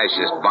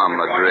 Fascist bomb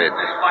Madrid.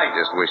 I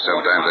just wish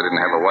sometimes I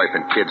didn't have a wife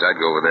and kids. I'd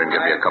go over there and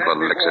give me a couple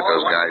of licks at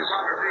those guys.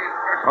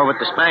 Over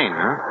to Spain,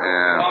 huh?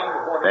 Yeah.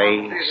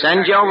 They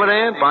send you over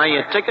there, buy you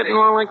a ticket and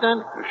all like that?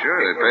 Well, sure,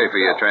 they pay for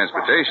your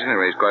transportation. They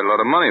raise quite a lot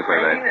of money for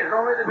that.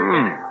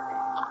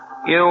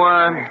 You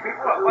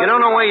don't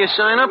know where you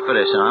sign up for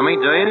this army,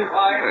 do you?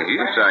 Well,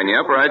 you sign you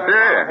up right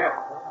there.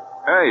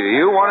 Hey, do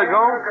you want to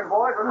go?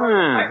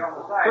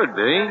 Could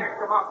be.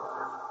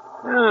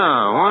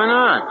 Yeah, why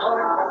not?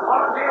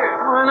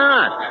 Why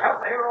not?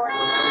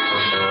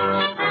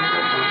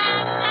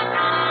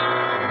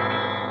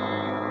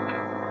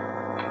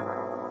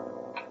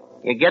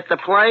 You get the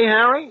play,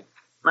 Harry?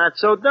 Not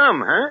so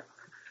dumb, huh?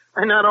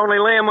 I not only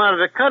lay him out of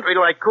the country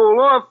till I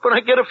cool off, but I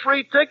get a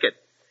free ticket.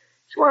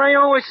 It's what I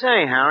always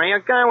say, Harry. A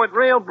guy with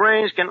real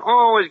brains can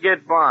always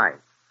get by.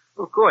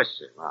 Of course,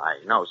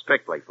 I know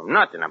strictly from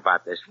nothing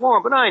about this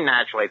war, but I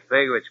naturally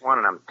figure it's one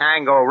of them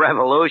tango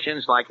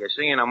revolutions like you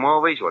see in the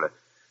movies with a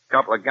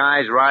couple of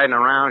guys riding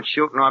around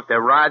shooting off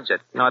their rods at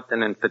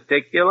nothing in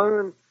particular,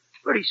 and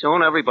pretty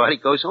soon everybody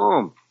goes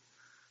home.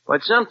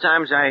 But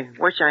sometimes I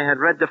wish I had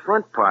read the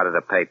front part of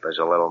the papers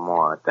a little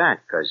more at that,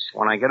 because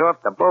when I get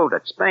off the boat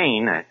at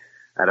Spain, at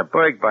a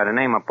burg by the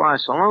name of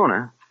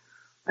Barcelona,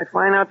 I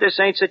find out this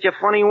ain't such a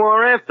funny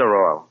war after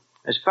all.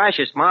 This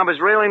fascist mob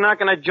is really not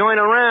going to join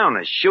around.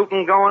 There's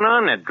shooting going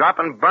on, they're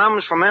dropping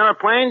bombs from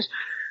airplanes,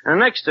 and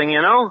the next thing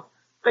you know,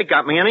 they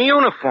got me in a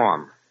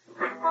uniform.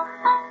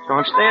 So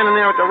I'm standing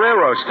there at the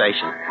railroad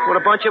station with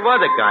a bunch of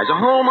other guys, a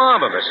whole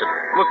mob of us.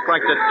 It looked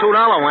like the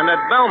 $2 one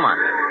at Belmont.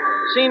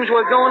 Seems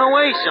we're going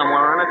away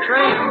somewhere on a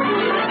train.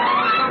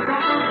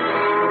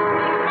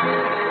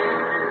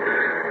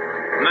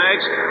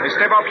 Next.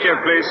 Step up here,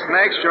 please.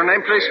 Next. Your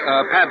name, please?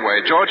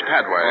 Padway. George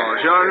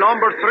Padway. Your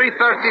number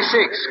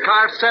 336.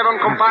 Car 7,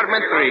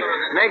 compartment 3.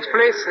 Next,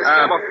 please.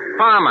 Step up.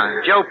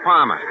 Palmer. Joe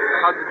Palmer.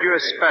 How did you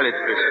spell it,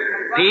 please?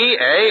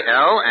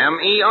 Palmer.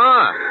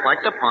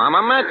 Like the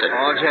Palmer method.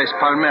 Oh, yes,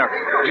 Palmer.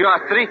 You are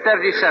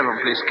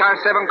 337, please. Car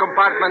 7,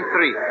 compartment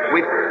 3.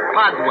 With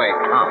Padway.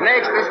 Oh.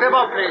 Next. Step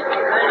up, please.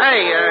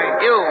 Hey,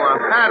 you,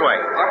 Padway.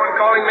 Someone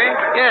calling me?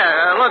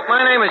 Yeah, look,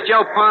 my name is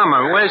Joe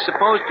Palmer. We're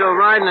supposed to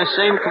ride in the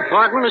same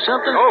compartment or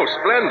something? Oh,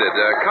 splendid.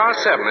 Car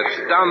 7.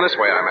 It's down this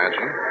way, I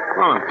imagine.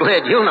 Well, I'm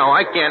glad you know.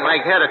 I can't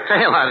make head or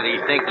tail out of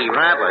these dinky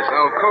rattlers.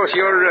 Oh, of course,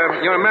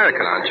 you're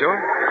American, aren't you?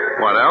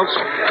 What else?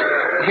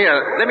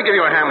 Here, let me give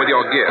you a hand with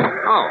your gear.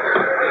 Oh.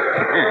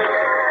 Yeah.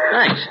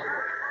 Thanks.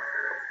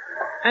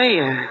 Hey,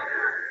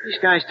 these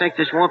guys take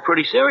this war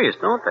pretty serious,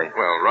 don't they?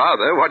 Well,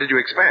 rather. What did you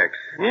expect?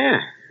 Yeah.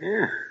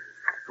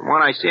 From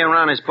what I see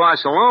around this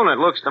Barcelona, it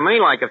looks to me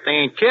like if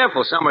they ain't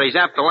careful, somebody's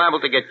apt to liable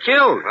to get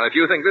killed. Well, if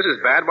you think this is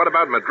bad, what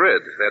about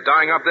Madrid? They're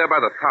dying up there by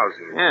the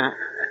thousands. Yeah.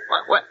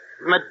 What?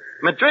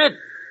 Madrid?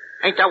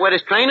 Ain't that where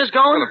this train is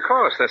going? Well, of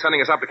course. They're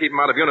sending us up to keep them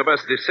out of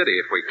University City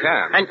if we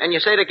can. And you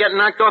say they're getting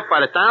knocked off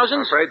by the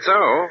thousands? I'm afraid so.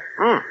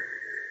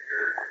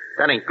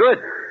 That ain't good.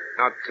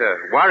 Not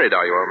worried,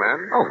 are you, old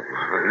man? Oh,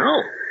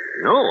 no.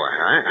 No,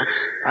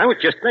 I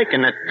was just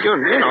thinking that, you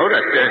know,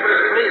 that...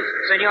 Please,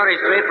 senores,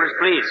 papers,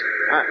 please.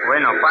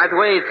 Bueno,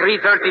 pathway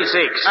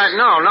 336.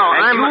 No,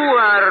 and you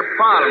are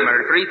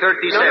Palmer,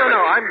 337.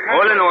 No, I'm...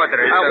 All in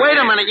order. Wait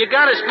a minute, you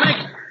got us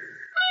mixed.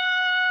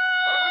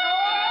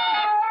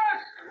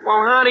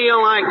 Well, how do you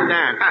like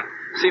that?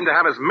 Seem to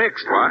have us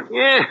mixed, what?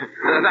 Yeah.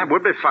 That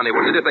would be funny,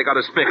 wouldn't it, if they got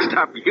us mixed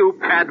up? You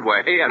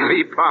Padway and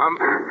me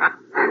Palmer.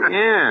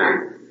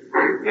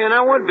 Yeah,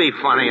 that would be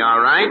funny, all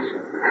right.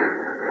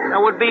 That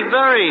would be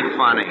very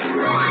funny.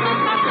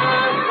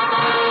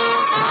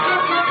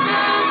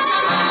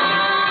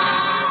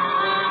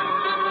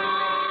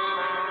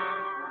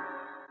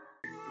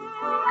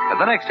 At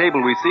the next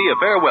table, we see a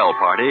farewell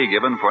party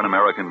given for an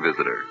American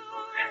visitor.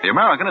 The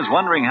American is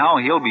wondering how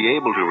he'll be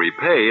able to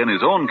repay in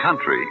his own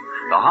country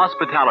the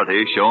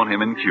hospitality shown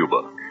him in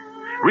Cuba.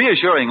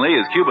 Reassuringly,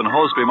 his Cuban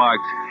host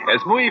remarks,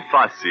 "Es muy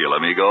fácil,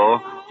 amigo.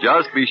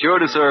 Just be sure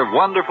to serve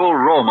wonderful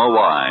Roma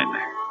wine.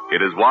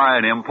 It is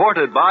wine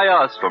imported by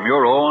us from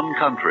your own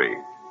country.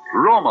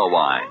 Roma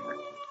wine."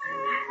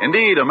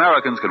 Indeed,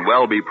 Americans can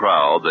well be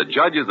proud that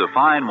judges of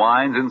fine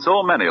wines in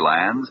so many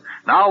lands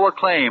now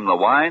acclaim the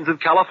wines of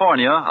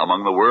California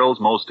among the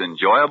world's most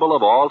enjoyable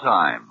of all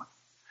time.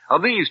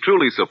 Of these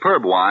truly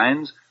superb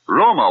wines,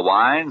 Roma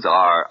wines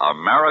are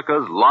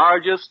America's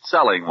largest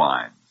selling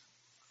wines.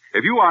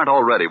 If you aren't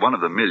already one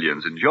of the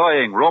millions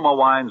enjoying Roma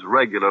wines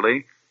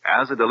regularly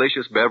as a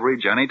delicious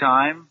beverage any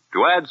time,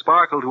 to add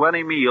sparkle to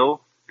any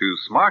meal, to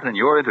smarten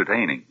your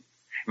entertaining,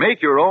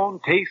 make your own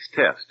taste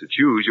test to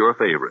choose your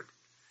favorite,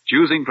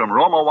 choosing from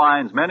Roma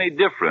Wine's many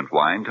different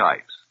wine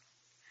types.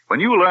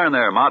 When you learn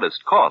their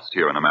modest cost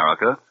here in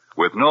America,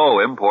 with no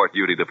import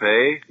duty to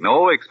pay,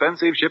 no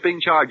expensive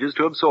shipping charges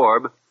to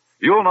absorb,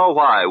 you'll know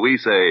why we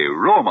say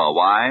Roma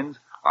Wines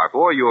are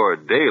for your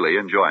daily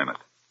enjoyment.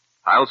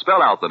 I'll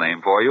spell out the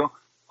name for you.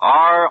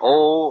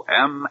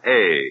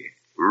 R-O-M-A.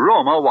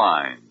 Roma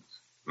Wines.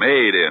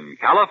 Made in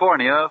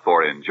California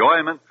for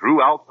enjoyment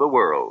throughout the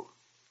world.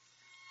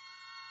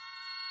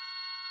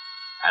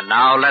 And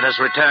now let us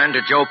return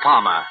to Joe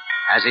Palmer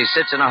as he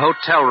sits in a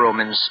hotel room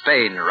in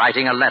Spain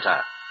writing a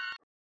letter.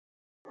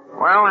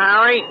 Well,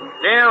 Harry,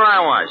 there I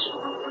was.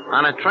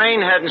 On a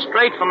train heading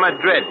straight for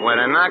Madrid, where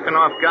they're knocking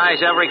off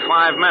guys every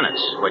 5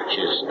 minutes, which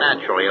is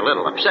naturally a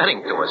little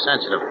upsetting to a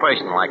sensitive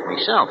person like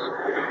myself.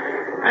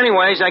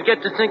 Anyways, I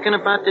get to thinking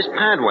about this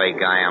Padway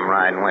guy I'm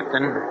riding with,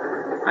 and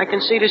I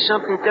can see there's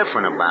something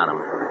different about him.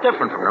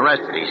 Different from the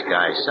rest of these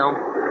guys, so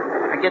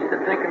I get to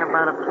thinking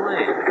about a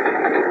plan.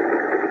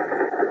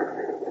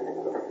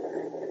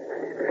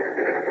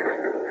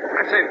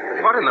 I say,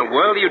 what in the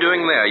world are you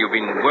doing there? You've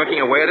been working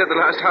away at it the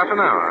last half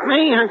an hour.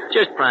 Me? I'm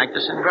just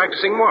practicing.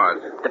 Practicing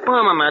what? The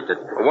Palmer method.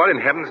 Well, what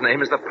in heaven's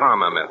name is the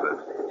Palmer method?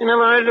 You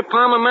never heard of the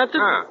Palmer method?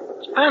 Huh.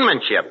 It's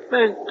penmanship.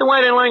 The way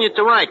they learn you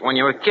to write when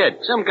you were a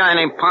kid. Some guy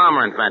named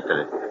Palmer invented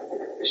it.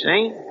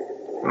 See?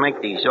 You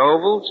make these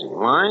ovals and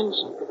lines.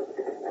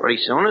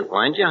 Pretty soon it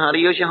learns you how to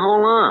use your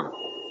whole arm.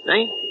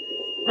 See?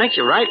 Makes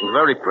your writing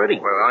very pretty.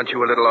 Well, aren't you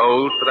a little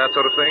old for that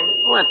sort of thing?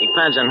 Well, it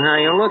depends on how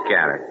you look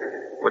at it.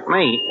 With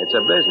me, it's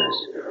a business.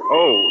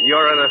 Oh,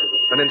 you're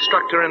an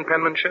instructor in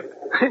penmanship?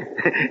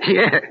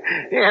 Yeah,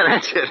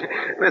 that's it.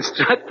 An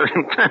instructor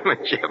in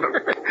penmanship.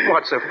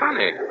 What's so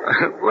funny?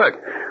 Look,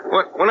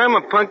 when I'm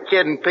a punk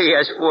kid in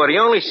PS4, the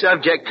only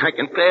subject I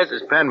can pass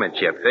is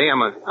penmanship. See,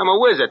 I'm a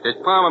whiz at this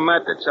Palmer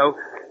method, so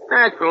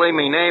naturally,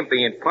 me name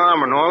being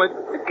Palmer and all,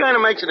 it kind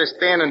of makes it a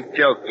standing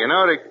joke, you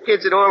know? The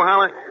kids would all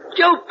holler,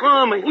 "Joe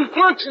Palmer, he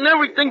flunks in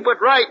everything but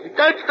right.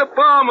 That's the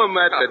Palmer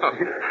method." Oh,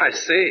 I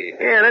see.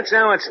 Yeah, that's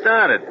how it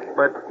started.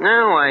 But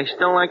now I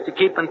still like to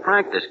keep in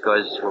practice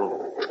because,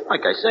 well,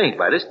 like I say,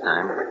 by this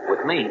time,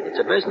 with me, it's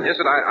a business. Yes,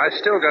 but I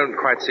still don't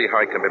quite see how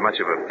it can be much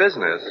of a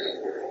business.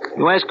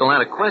 You ask a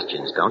lot of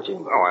questions, don't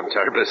you? Oh, I'm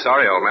terribly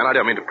sorry, old man. I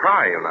don't mean to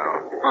pry, you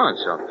know. Oh,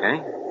 it's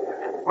okay.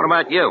 What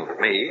about you?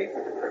 Me?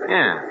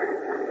 Yeah.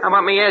 How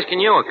about me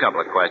asking you a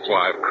couple of questions?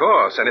 Why, of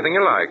course. Anything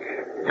you like.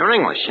 You're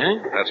English, eh?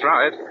 That's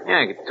right. Yeah,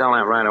 I could tell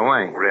that right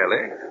away.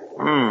 Really?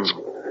 You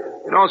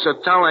could also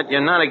tell that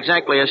you're not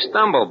exactly a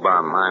stumble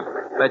bum. I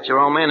bet your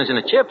old man is in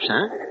the chips,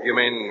 huh? You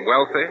mean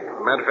wealthy?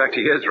 Matter of fact,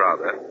 he is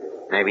rather.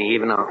 Maybe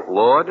even a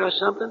lord or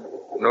something?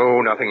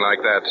 No, nothing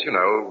like that. You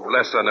know,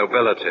 lesser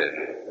nobility.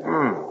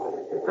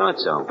 I thought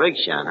so. Big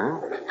shot,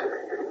 huh?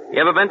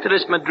 You ever been to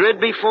this Madrid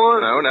before?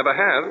 No, never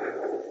have.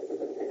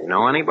 You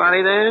know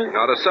anybody there?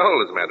 Not a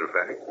soul, as a matter of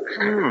fact.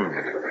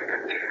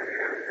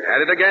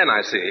 At it again,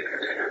 I see.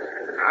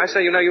 I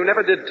say, you know, you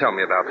never did tell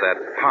me about that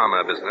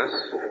Palmer business.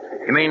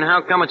 You mean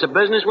how come it's a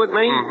business with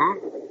me?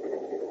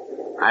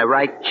 Mm-hmm. I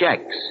write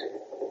checks.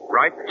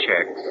 Write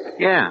checks?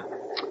 Yeah.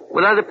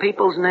 With other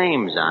people's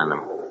names on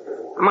them.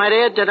 I might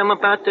add that I'm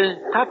about the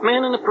top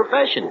man in the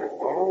profession.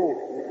 Oh,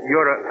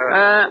 you're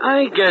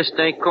I guess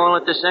they call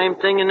it the same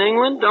thing in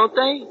England, don't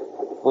they?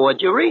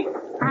 Forgery.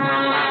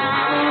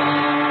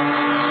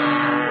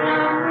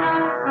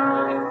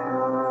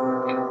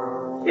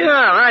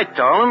 Yeah, I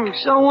told him.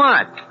 So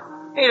what?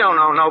 He don't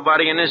know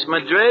nobody in this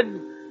Madrid.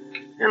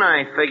 And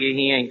I figure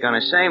he ain't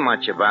gonna say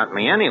much about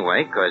me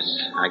anyway, 'cause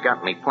I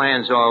got me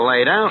plans all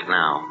laid out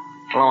now.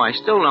 Although I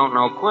still don't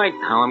know quite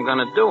how I'm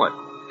gonna do it.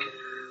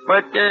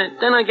 But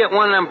then I get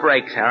one of them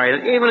breaks, Harry,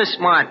 that even a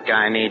smart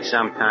guy needs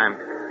sometime.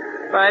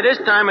 By this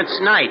time it's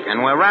night,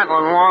 and we're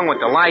rattling along with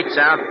the lights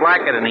out,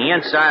 blacker than the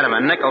inside of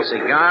a nickel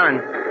cigar, and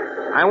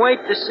I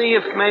wait to see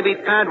if maybe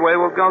Padway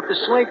will go to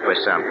sleep or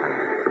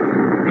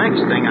something.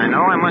 Next thing I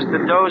know, I must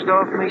have dozed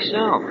off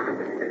myself.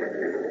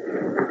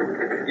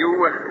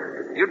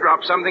 You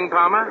dropped something,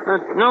 Palmer?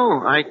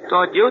 No, I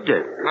thought you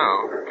did.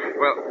 No.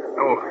 Well,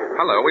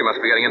 hello. We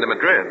must be getting into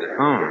Madrid.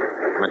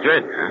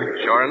 Madrid, huh?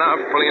 Sure enough,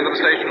 pulling into the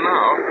station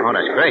now. Oh,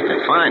 that's great.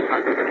 That's fine.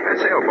 I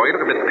say, old boy, you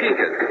look a bit peaked.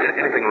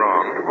 Anything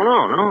wrong?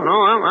 Oh,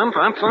 no.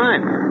 I'm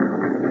fine.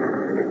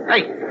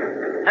 Hey,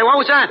 what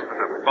was that?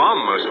 A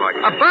bomb, most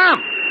likely. A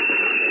bomb?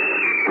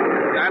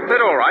 That's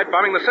it, all right.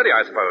 Bombing the city,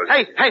 I suppose.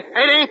 Hey,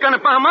 they ain't gonna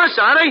bomb us,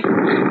 are they?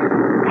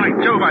 By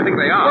Jove, I think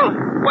they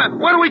are.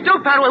 Well, what do we do,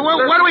 Padway?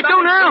 What do we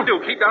do now?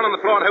 Keep down on the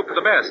floor and hope for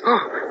the best.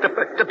 Oh,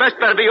 the best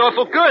better be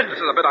awful good. This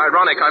is a bit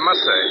ironic, I must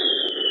say.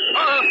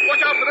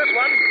 Watch out for this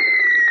one.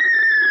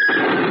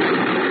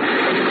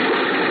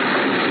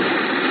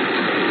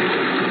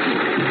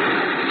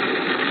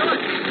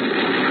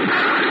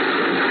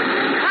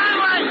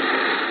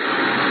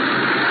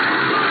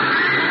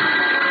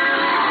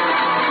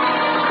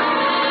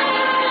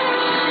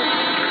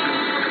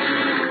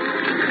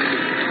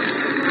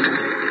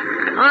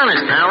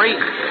 Honest, Harry,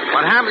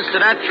 what happens to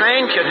that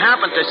train should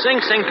happen to Sing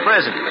Sing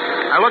prison.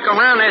 I look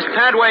around, there's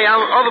Padway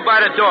over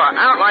by the door,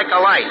 out like a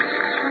light.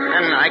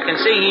 And I can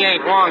see he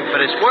ain't long for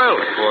this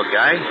world, poor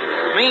guy.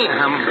 Me,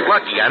 I'm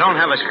lucky. I don't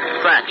have a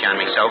scratch on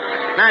me, so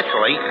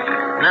naturally,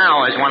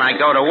 now is when I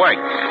go to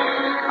work.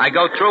 I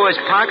go through his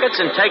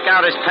pockets and take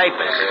out his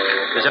papers.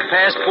 There's a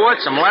passport,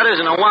 some letters,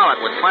 and a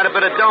wallet with quite a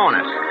bit of dough in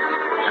it.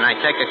 And I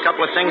take a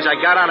couple of things I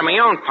got out of my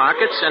own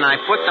pockets, and I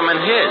put them in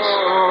his.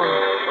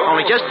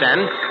 Only just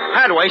then,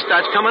 Padway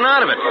starts coming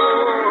out of it.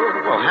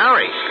 Well,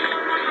 Harry,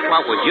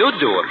 what would you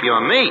do if you're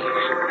me?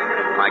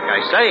 Like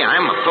I say,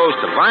 I'm opposed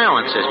to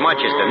violence as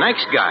much as the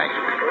next guy.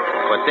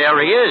 But there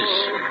he is,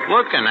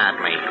 looking at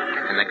me.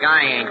 And the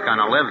guy ain't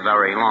gonna live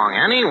very long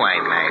anyway,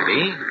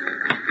 maybe.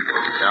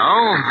 So,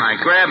 I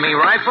grab me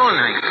rifle and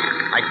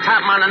I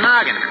tap him on the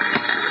noggin.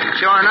 And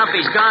sure enough,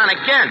 he's gone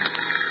again.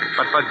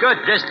 But for good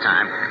this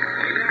time.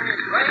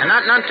 And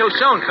not none too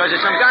soon, because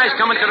there's some guys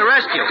coming to the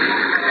rescue.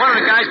 One of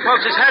the guys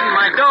pokes his head in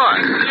my door.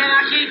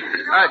 Yeah, Chief?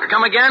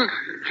 Come again?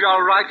 You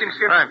all right,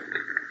 Monsieur?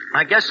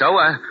 I guess so.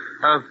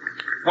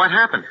 What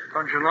happened?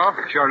 Don't you know?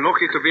 You're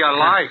lucky to be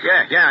alive.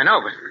 Yeah, I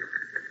know, but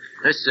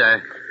this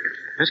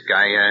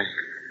guy,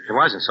 he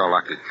wasn't so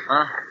lucky.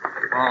 Huh?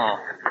 Oh.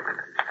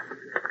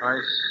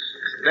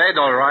 He's dead,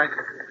 all right.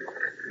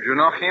 Do you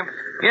know him?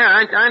 Yeah,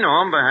 I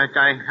know him, but I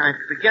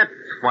forget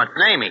what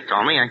name he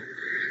told me.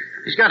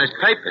 He's got his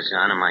papers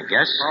on him, I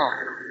guess. Oh,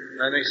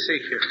 let me see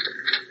here.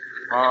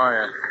 Oh,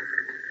 yeah.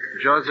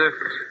 Joseph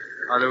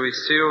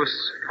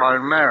Aloysius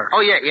Palmer. Oh,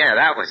 yeah,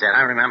 that was it.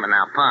 I remember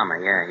now. Palmer,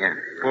 yeah.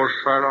 Poor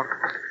fellow.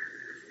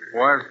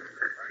 Well,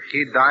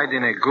 he died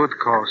in a good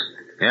cause.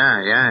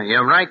 Yeah,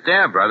 you're right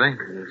there, brother.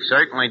 He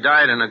certainly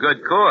died in a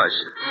good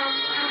cause.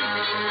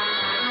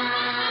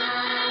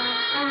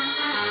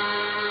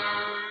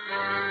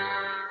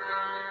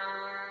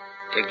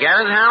 You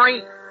get it,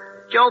 Harry?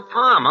 Joe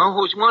Palmer,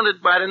 who's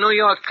wanted by the New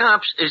York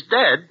cops, is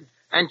dead,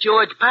 and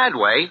George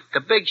Padway, the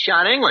big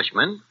shot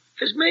Englishman,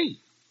 is me.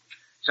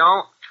 So,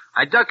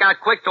 I duck out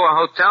quick to a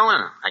hotel,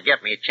 and I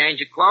get me a change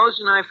of clothes,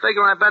 and I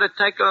figure I better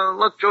take a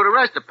look through the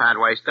rest of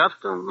Padway's stuff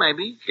to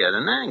maybe get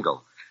an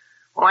angle.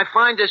 Well, I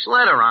find this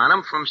letter on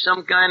him from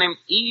some guy named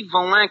E.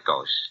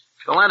 Valenkos.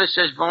 The letter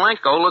says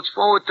Valenko looks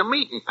forward to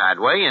meeting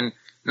Padway and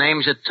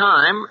names a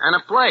time and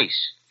a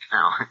place.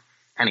 Now,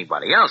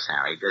 anybody else,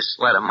 Harry, this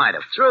letter might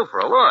have threw for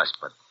a loss,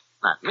 but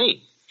not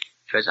me.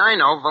 Because I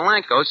know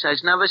Valenkos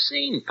has never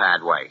seen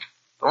Padway.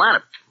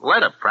 The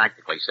letter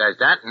practically says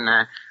that,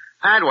 and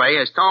Padway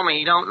has told me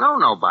he don't know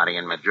nobody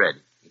in Madrid.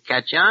 You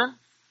catch on?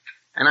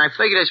 And I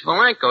figure this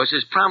Valenkos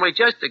is probably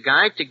just the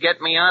guy to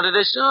get me out of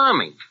this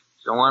army.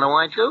 So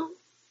what do?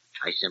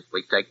 I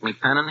simply take me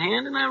pen in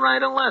hand and I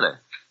write a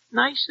letter.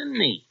 Nice and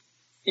neat.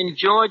 In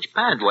George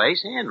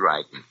Padway's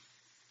handwriting.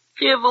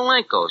 Dear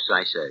Valenkos,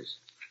 I says,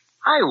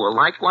 I will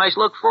likewise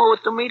look forward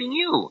to meeting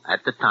you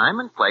at the time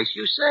and place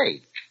you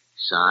say.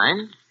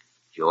 Signed,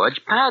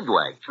 George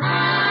Padway.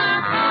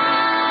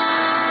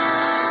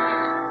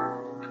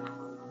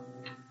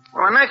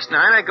 Well, the next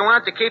night I go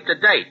out to keep the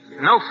date.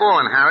 No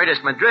fooling, Harry.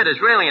 This Madrid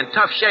is really in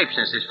tough shape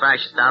since this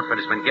fascist outfit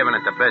has been given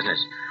it the business.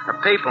 The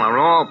people are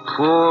all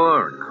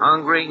poor and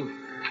hungry.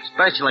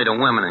 especially the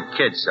women and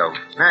kids, so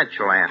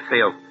naturally I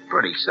feel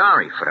pretty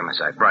sorry for them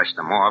as I brush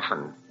them off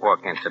and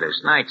walk into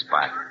this night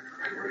spot.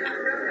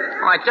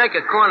 Well, I take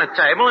a corner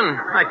table and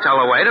I tell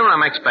the waiter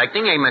I'm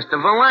expecting a Mr.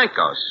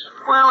 Valankos.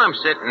 Well, I'm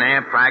sitting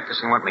there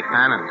practicing with my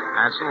pen and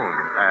pencil and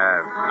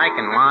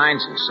making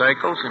lines and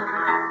circles, and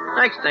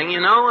next thing you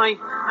know, I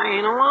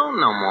ain't alone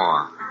no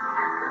more.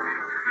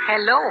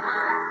 Hello.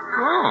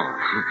 Oh.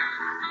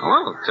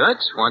 Hello,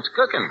 Toots. What's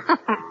cooking?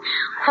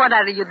 What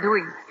are you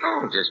doing?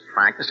 Oh, just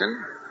practicing.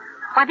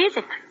 What is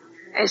it?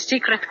 A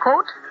secret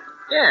code?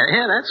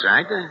 Yeah, that's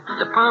right.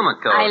 The Palmer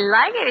code. I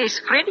like it. It's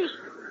pretty.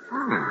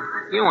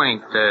 You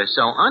ain't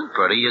so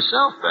unpretty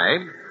yourself,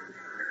 babe.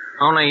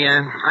 Only,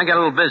 I got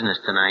a little business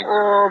tonight.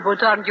 Oh,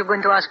 but aren't you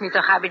going to ask me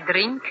to have a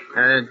drink?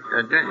 Yeah,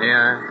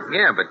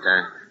 but,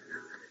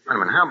 wait a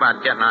minute, how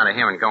about getting out of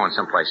here and going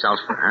someplace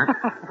else for huh?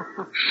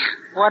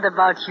 What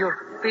about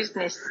your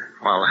business?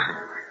 Well,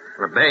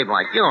 for a babe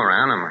like you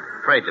around, I'm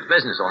afraid the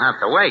business will have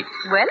to wait.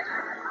 Well,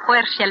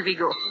 where shall we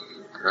go?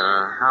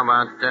 How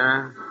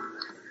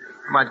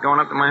about going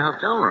up to my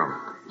hotel room?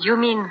 You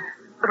mean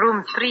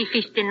room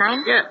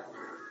 359? Yeah.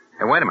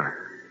 Hey, wait a minute.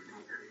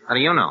 How do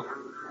you know?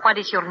 What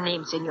is your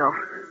name, senor?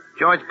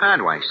 George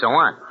Padway. So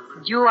what?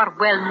 You are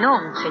well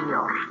known,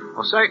 senor.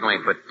 Well, certainly,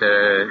 but,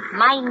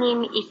 My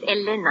name is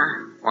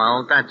Elena.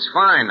 Well, that's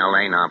fine,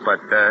 Elena,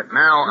 but,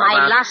 now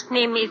My last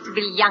name is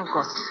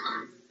Villancos.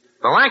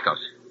 Valankos?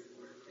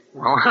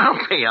 Well,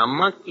 I'll be a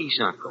monkey's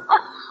uncle.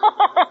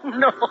 Oh,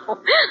 no.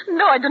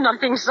 No, I do not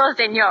think so,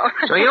 senor.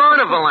 So you're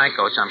the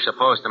Valankos I'm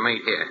supposed to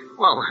meet here.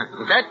 Well,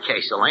 in that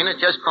case, Elena,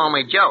 just call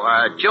me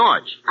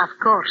George. Of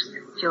course,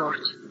 George.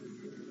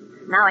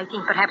 Now I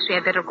think perhaps we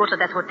had better go to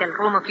that hotel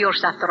room of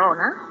yours after all,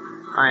 huh?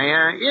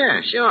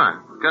 Yeah, sure.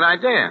 Good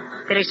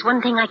idea. There is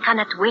one thing I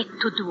cannot wait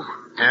to do.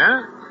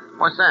 Yeah?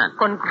 What's that?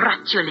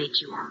 Congratulate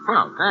you.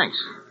 Well, thanks.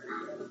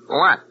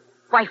 What?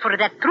 Why, for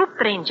that troop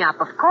train job,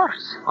 of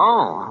course.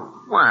 Oh,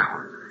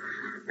 well,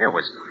 it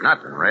was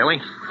nothing,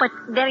 really. But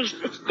there is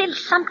still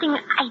something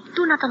I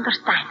do not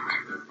understand.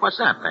 What's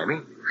that,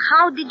 baby?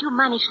 How did you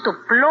manage to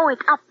blow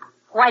it up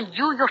while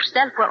you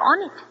yourself were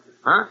on it?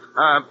 Huh?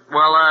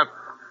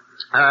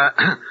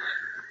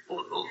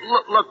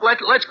 Look,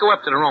 let's go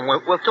up to the room.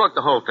 We'll talk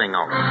the whole thing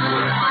over.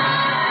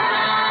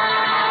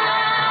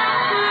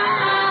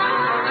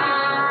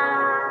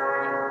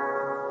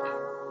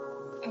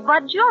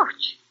 But,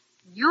 George,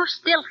 you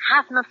still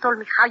have not told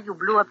me how you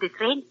blew up the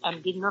train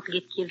and did not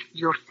get killed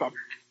yourself.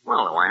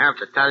 Well, do I have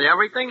to tell you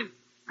everything?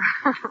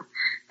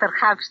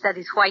 Perhaps that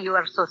is why you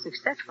are so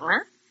successful,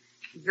 huh?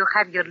 You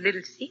have your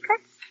little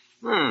secrets?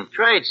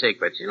 Trade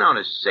secrets. You know,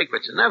 there's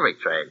secrets in every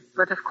trade.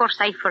 But, of course,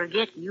 I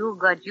forget you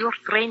got your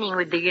training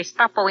with the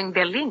Gestapo in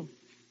Berlin.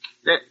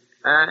 They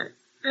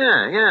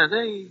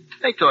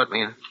taught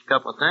me a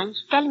couple of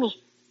things. Tell me,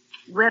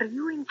 were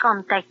you in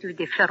contact with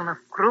the firm of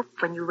Krupp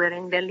when you were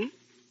in Berlin?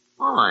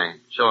 Oh, I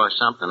saw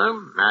something of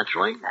them,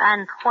 naturally.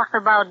 And what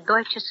about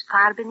Deutsches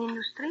Farben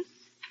Industries?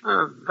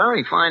 A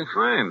very fine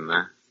firm.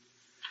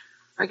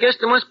 I guess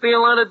there must be a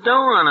lot of dough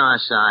on our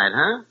side,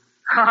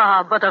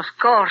 huh? But of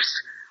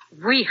course,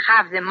 we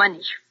have the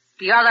money.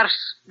 The others,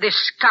 the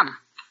scum.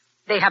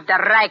 They have the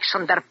rags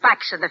on their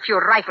backs and the few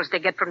rifles they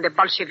get from the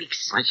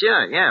Bolsheviks.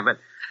 Sure, yeah, but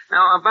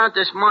now about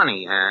this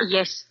money.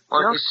 Yes.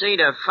 Well, George? you see,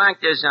 the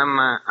fact is I'm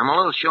a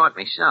little short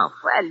myself.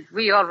 Well,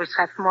 we always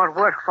have more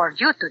work for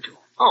you to do.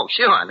 Oh,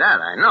 sure,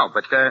 that I know.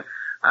 But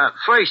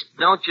first,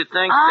 don't you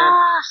think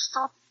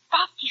So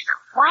that is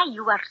why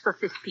you are so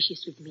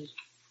suspicious with me.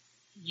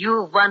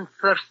 You want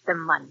first the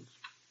money.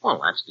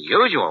 Well, that's the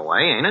usual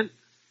way, ain't it?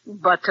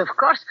 But, of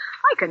course,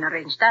 I can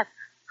arrange that.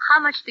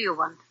 How much do you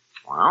want?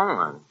 Well,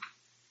 how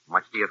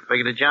much do you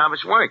figure the job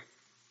is worth?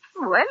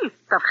 Well,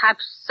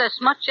 perhaps as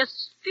much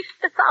as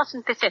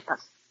 50,000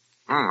 pesetas.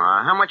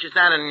 How much is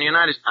that in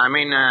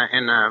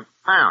in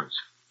pounds?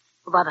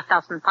 About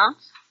 1,000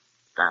 pounds?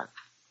 That.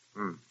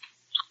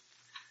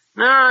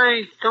 No,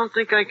 I don't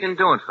think I can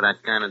do it for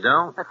that kind of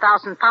dough.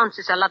 1,000 pounds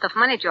is a lot of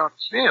money, George.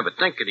 Yeah, but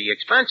think of the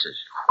expenses.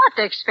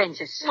 What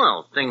expenses?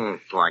 Well,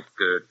 things like,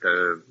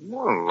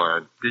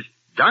 this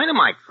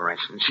dynamite, for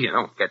instance. You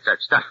don't get that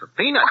stuff for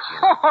peanuts.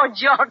 You know? Oh,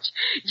 George,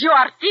 you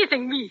are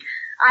teasing me.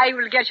 I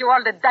will get you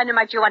all the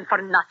dynamite you want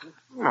for nothing.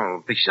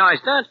 Well,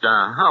 besides that,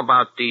 how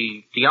about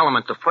the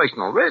element of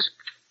personal risk?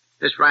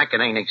 This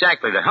racket ain't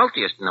exactly the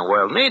healthiest in the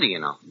world, neither, you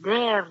know.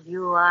 There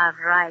you are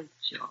right,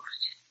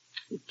 George.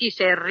 It is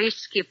a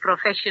risky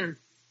profession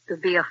to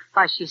be a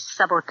fascist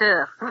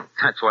saboteur.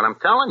 That's what I'm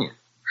telling you.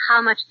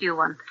 How much do you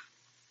want?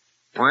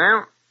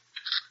 Well,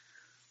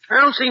 I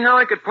don't see how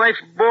I could play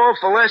ball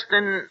for less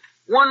than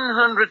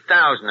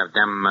 100,000 of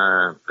them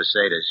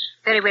pesetas.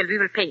 Very well, we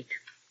will pay it.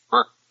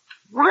 What?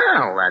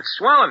 Well, that's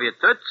swell of you,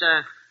 Toots.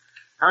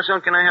 How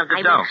soon can I have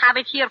the dough? I will have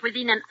it here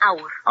within an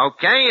hour.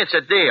 Okay, it's a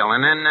deal.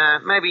 And then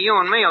maybe you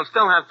and me will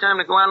still have time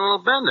to go out on a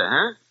little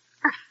bender,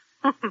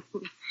 huh?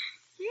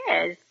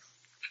 Yes,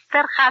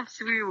 perhaps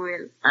we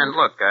will. And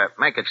look,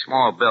 make it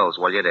small bills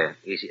while you're there.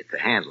 Easier to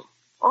handle.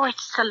 Oh,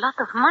 it's a lot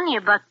of money,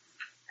 but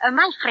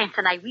My friends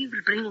and I, we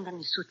will bring them in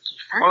a suitcase,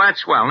 huh? Well,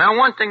 that's swell. Now,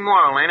 one thing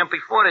more, Elena.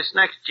 Before this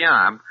next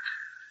job,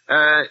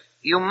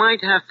 you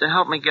might have to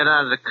help me get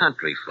out of the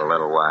country for a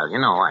little while. You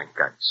know, I've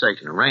got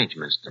certain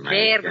arrangements to make.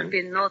 There will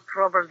be no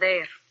trouble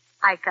there.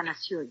 I can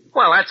assure you.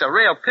 Well, that's a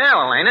real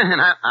pal, Elena,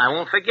 and I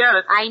won't forget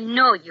it. I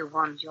know you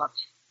won't,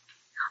 George.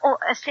 Oh,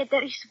 say,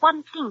 there is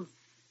one thing.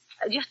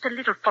 Just a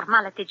little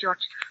formality,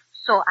 George,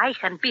 so I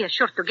can be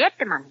assured to get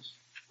the money.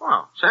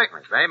 Well,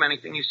 certainly, babe.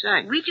 Anything you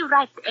say. Will you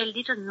write a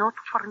little note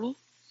for me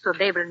so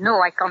they will know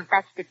I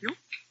contacted you?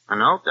 A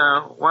note?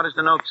 What does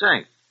the note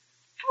say?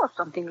 Oh,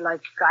 something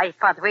like, I,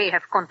 Padway,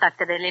 have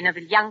contacted Elena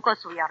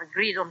Villancos. We are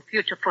agreed on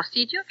future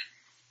procedure.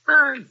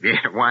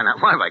 Yeah, why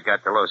not? What have I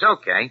got to lose?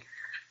 Okay.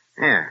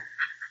 Yeah.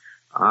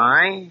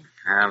 I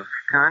have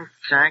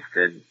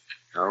contacted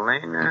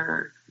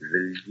Elena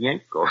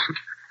Villancos,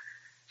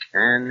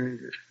 and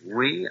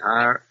we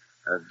are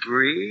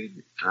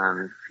agreed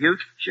on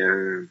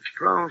future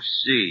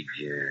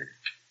procedure.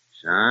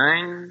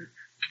 Signed,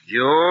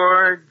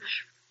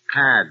 George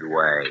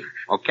Padway.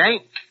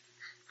 Okay?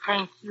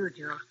 Thank you,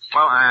 George.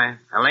 Well,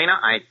 Elena,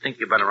 I think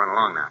you better run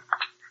along now.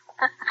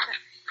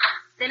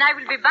 Then I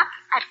will be back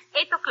at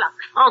 8 o'clock.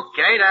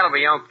 Okay, that'll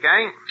be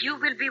okay. You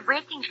will be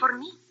waiting for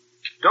me.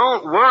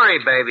 Don't worry,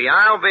 baby.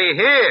 I'll be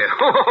here.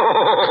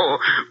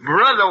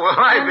 Brother, will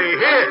I be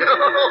here?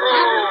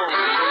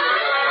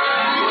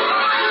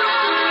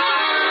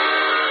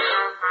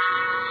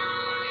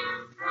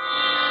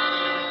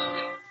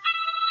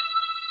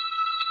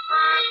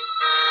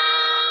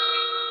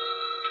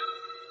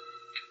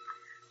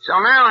 So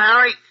now,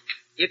 Harry,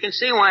 you can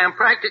see why I'm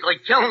practically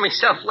killing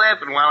myself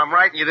laughing while I'm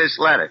writing you this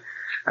letter.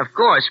 Of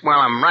course, while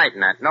I'm writing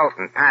that note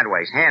in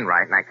Padway's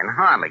handwriting, I can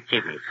hardly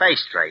keep me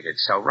face straight.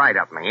 It's so right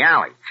up my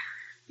alley.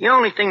 The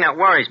only thing that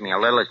worries me a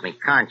little is me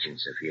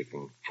conscience, if you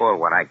can call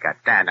what I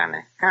got that on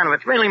account of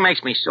it really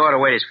makes me sort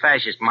of way this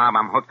fascist mob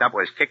I'm hooked up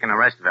with is kicking the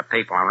rest of the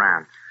people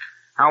around.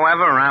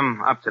 However,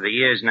 I'm up to the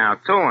ears now,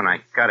 too, and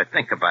I gotta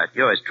think about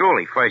yours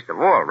truly first of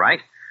all,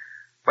 right?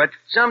 But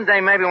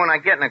someday, maybe when I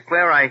get in the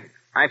clear,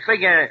 I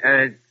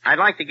figure I'd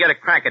like to get a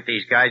crack at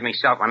these guys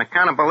myself. On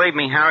account of, believe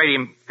me, Harry,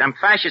 them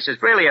fascists is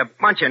really a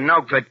bunch of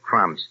no-good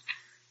crumbs.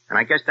 And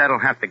I guess that'll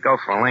have to go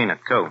for Elena,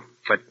 too.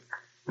 But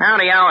now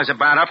the hour's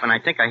about up, and I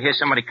think I hear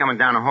somebody coming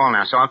down the hall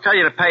now. So I'll tell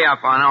you the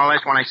payoff on all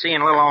this when I see you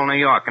in little old New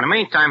York. In the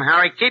meantime,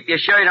 Harry, keep your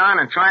shirt on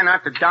and try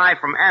not to die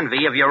from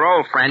envy of your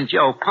old friend,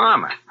 Joe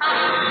Palmer.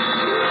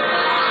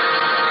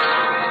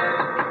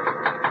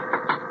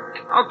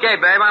 Okay,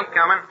 babe, I'm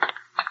coming.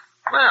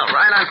 Well,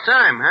 right on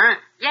time, huh?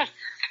 Yes.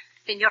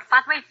 Senor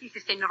Padway, this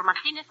is Senor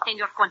Martinez,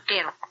 Senor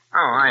Quintero.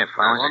 Oh, hiya,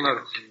 fellas.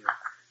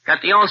 Got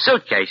the old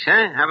suitcase,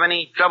 huh? Have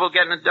any trouble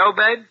getting the dough,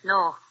 babe?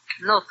 No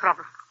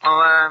trouble.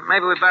 Oh,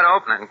 maybe we better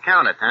open it and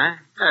count it, huh?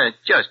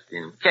 Just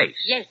in case.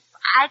 Yes,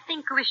 I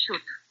think we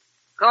should.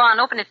 Go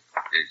on, open it.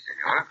 Yes,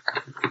 senor.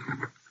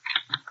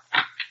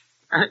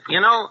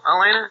 You know,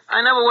 Elena,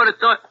 I never would have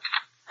thought...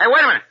 Hey,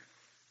 wait a minute.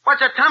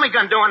 What's that Tommy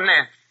gun doing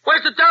there?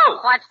 Where's the dough?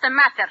 What's the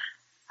matter?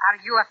 Are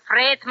you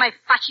afraid, my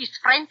fascist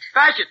friend?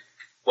 Fascist?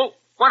 Well,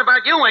 what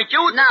about you? Ain't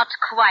you? Not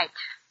quite.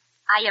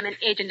 I am an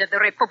agent of the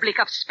Republic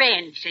of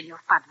Spain, Senor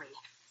Padway.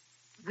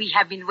 We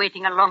have been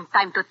waiting a long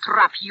time to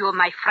trap you,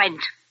 my friend.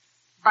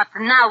 But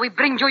now we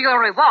bring you your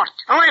reward.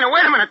 Elena,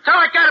 wait a minute. Tell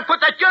that guy to put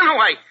that gun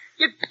away.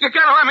 You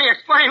gotta let me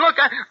explain. Look,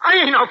 I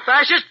ain't no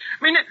fascist.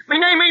 Me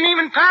name ain't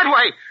even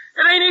Padway.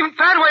 It ain't even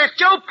Padway. It's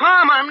Joe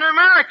Palmer. I'm an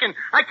American.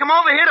 I come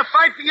over here to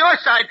fight for your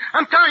side.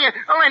 I'm telling you,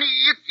 Elena,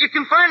 you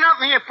can find out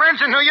from your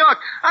friends in New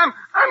York. I'm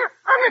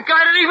the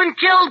guy that even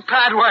killed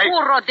Padway. Who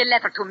wrote the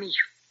letter to me?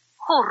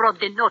 Who wrote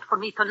the note for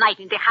me tonight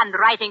in the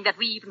handwriting that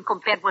we even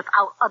compared with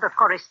our other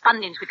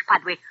correspondence with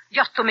Padway,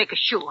 just to make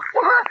sure?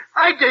 What?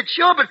 I did,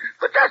 sure, but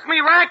that's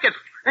me racket.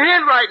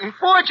 Handwriting,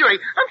 forgery.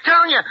 I'm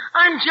telling you,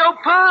 I'm Joe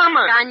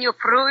Palmer. Can you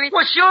prove it?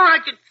 Well, sure I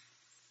can.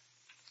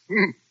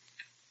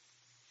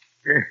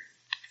 Yeah.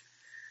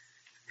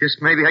 Guess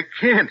maybe I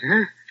can't,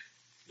 huh?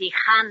 The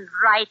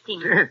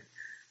handwriting. Yeah.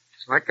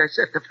 It's like I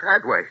said to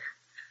Padway.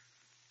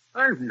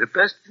 I'm the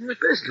best in the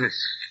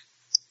business.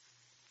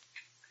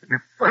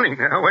 Funny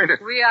now, ain't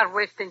it? We are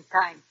wasting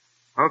time.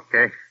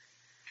 Okay.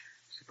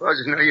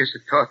 Suppose there's no use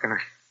of talking. I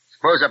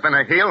suppose I've been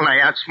a heel and I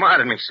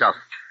outsmarted myself.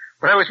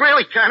 But I was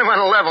really kind of on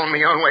a level in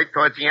my own way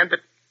towards the end,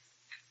 but...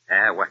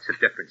 what's the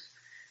difference?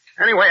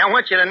 Anyway, I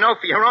want you to know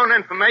for your own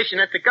information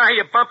that the guy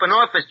you're bumping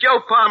off is Joe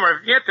Palmer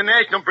of the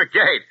International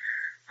Brigade.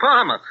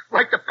 Palmer,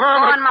 like the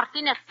Palmer... Go on,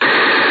 Martinez.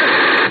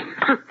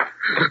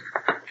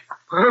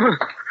 Palmer...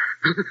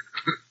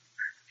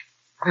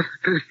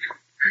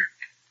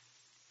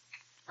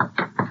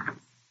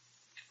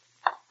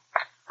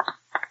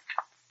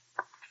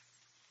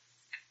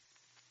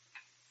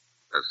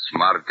 A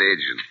smart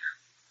agent.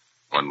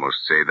 One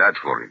must say that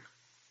for him.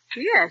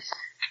 Yes.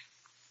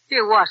 He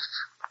was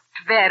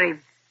very,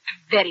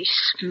 very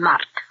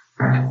smart.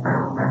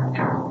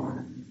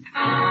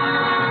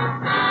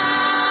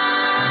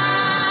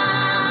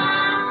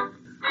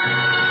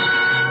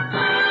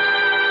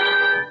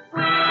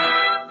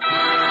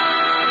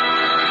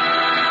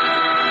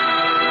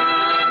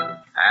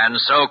 And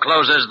so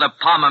closes The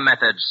Palmer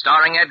Method,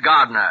 starring Ed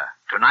Gardner.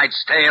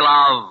 Tonight's tale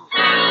of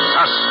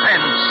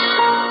Suspense.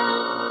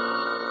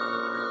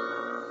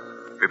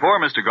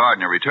 Before Mr.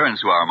 Gardner returns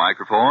to our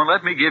microphone,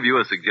 let me give you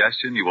a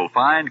suggestion you will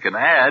find can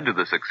add to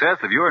the success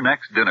of your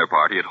next dinner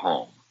party at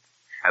home.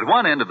 At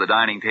one end of the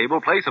dining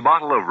table, place a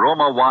bottle of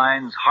Roma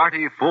Wine's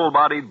hearty,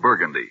 full-bodied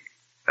Burgundy.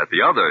 At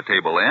the other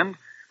table end,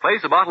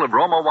 place a bottle of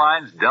Roma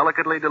Wine's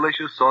delicately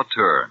delicious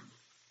Sauterne.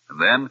 And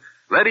then,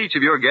 let each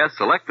of your guests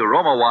select the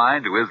Roma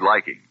wine to his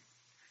liking.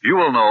 You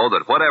will know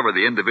that whatever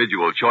the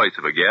individual choice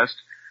of a guest,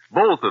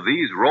 both of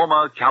these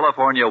Roma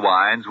California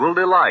wines will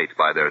delight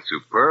by their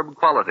superb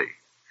quality.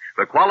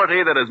 The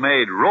quality that has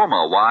made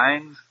Roma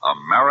wines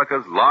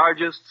America's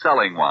largest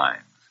selling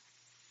wines.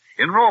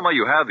 In Roma,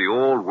 you have the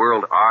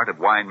old-world art of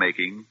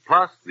winemaking,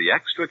 plus the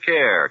extra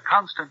care,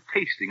 constant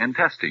tasting and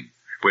testing,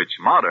 which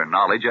modern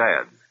knowledge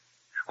adds.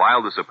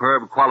 While the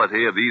superb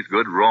quality of these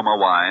good Roma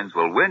wines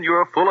will win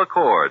your full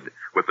accord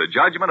with the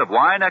judgment of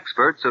wine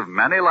experts of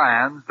many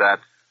lands that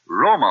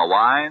Roma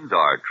wines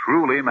are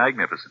truly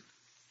magnificent.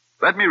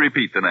 Let me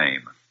repeat the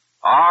name.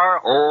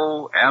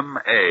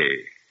 R-O-M-A.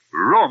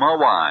 Roma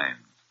wines.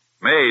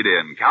 Made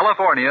in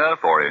California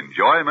for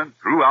enjoyment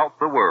throughout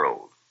the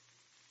world.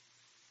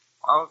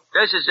 Well,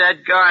 this is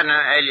Ed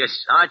Gardner,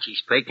 alias Archie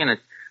speaking.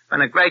 It's been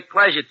a great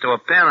pleasure to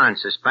appear on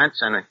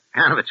Suspense, and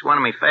it's one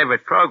of my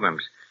favorite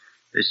programs.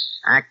 This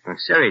acting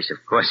series, of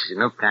course, is a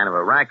new kind of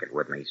a racket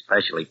with me,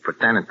 especially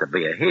pretending to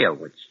be a heel,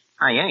 which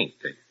I ain't,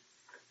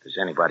 as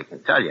anybody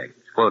can tell you,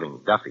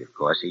 excluding Duffy, of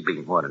course. He'd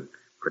be more than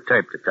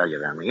perturbed to tell you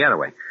that the other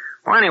way.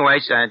 Well,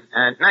 anyways,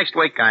 next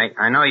week,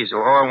 I know you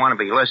all want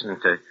to be listening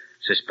to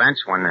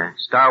Suspense when the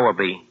star will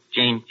be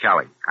Gene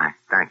Kelly.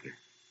 Thank you.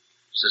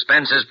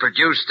 Suspense is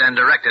produced and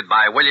directed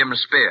by William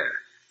Spear.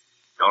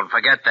 Don't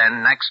forget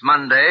then, next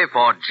Monday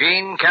for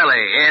Gene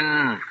Kelly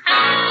in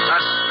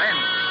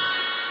Suspense.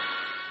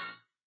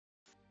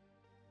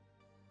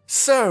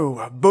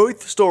 So,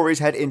 both stories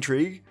had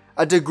intrigue,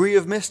 a degree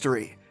of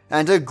mystery,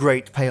 and a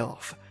great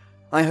payoff.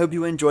 I hope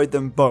you enjoyed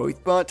them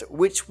both, but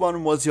which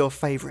one was your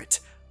favorite?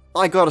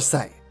 I gotta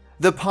say,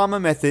 The Palmer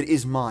Method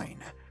is mine.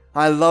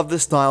 I love the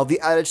style,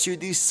 the attitude,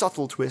 the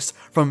subtle twist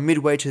from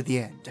midway to the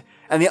end,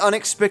 and the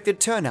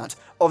unexpected turnout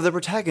of the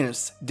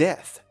protagonist's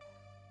death.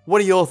 What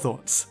are your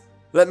thoughts?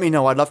 Let me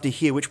know, I'd love to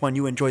hear which one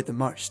you enjoyed the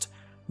most.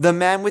 The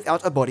Man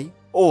Without a Body,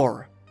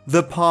 or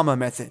The Palmer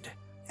Method.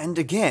 And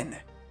again,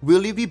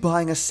 will you be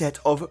buying a set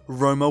of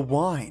Roma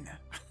wine?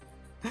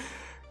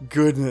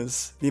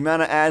 Goodness, the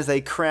amount of ads they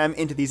cram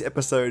into these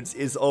episodes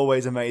is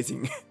always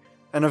amazing.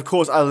 And of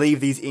course I leave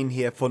these in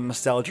here for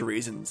nostalgia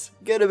reasons.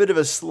 Get a bit of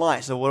a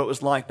slice of what it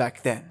was like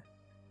back then.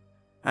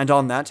 And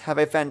on that, have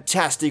a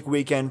fantastic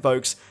weekend,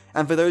 folks.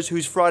 And for those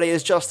whose Friday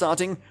is just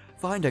starting,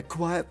 find a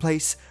quiet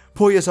place,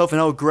 pour yourself an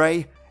Earl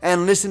Grey,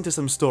 and listen to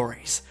some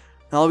stories.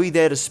 I'll be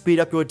there to speed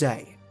up your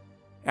day.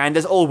 And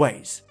as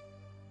always,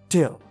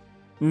 till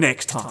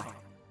next time.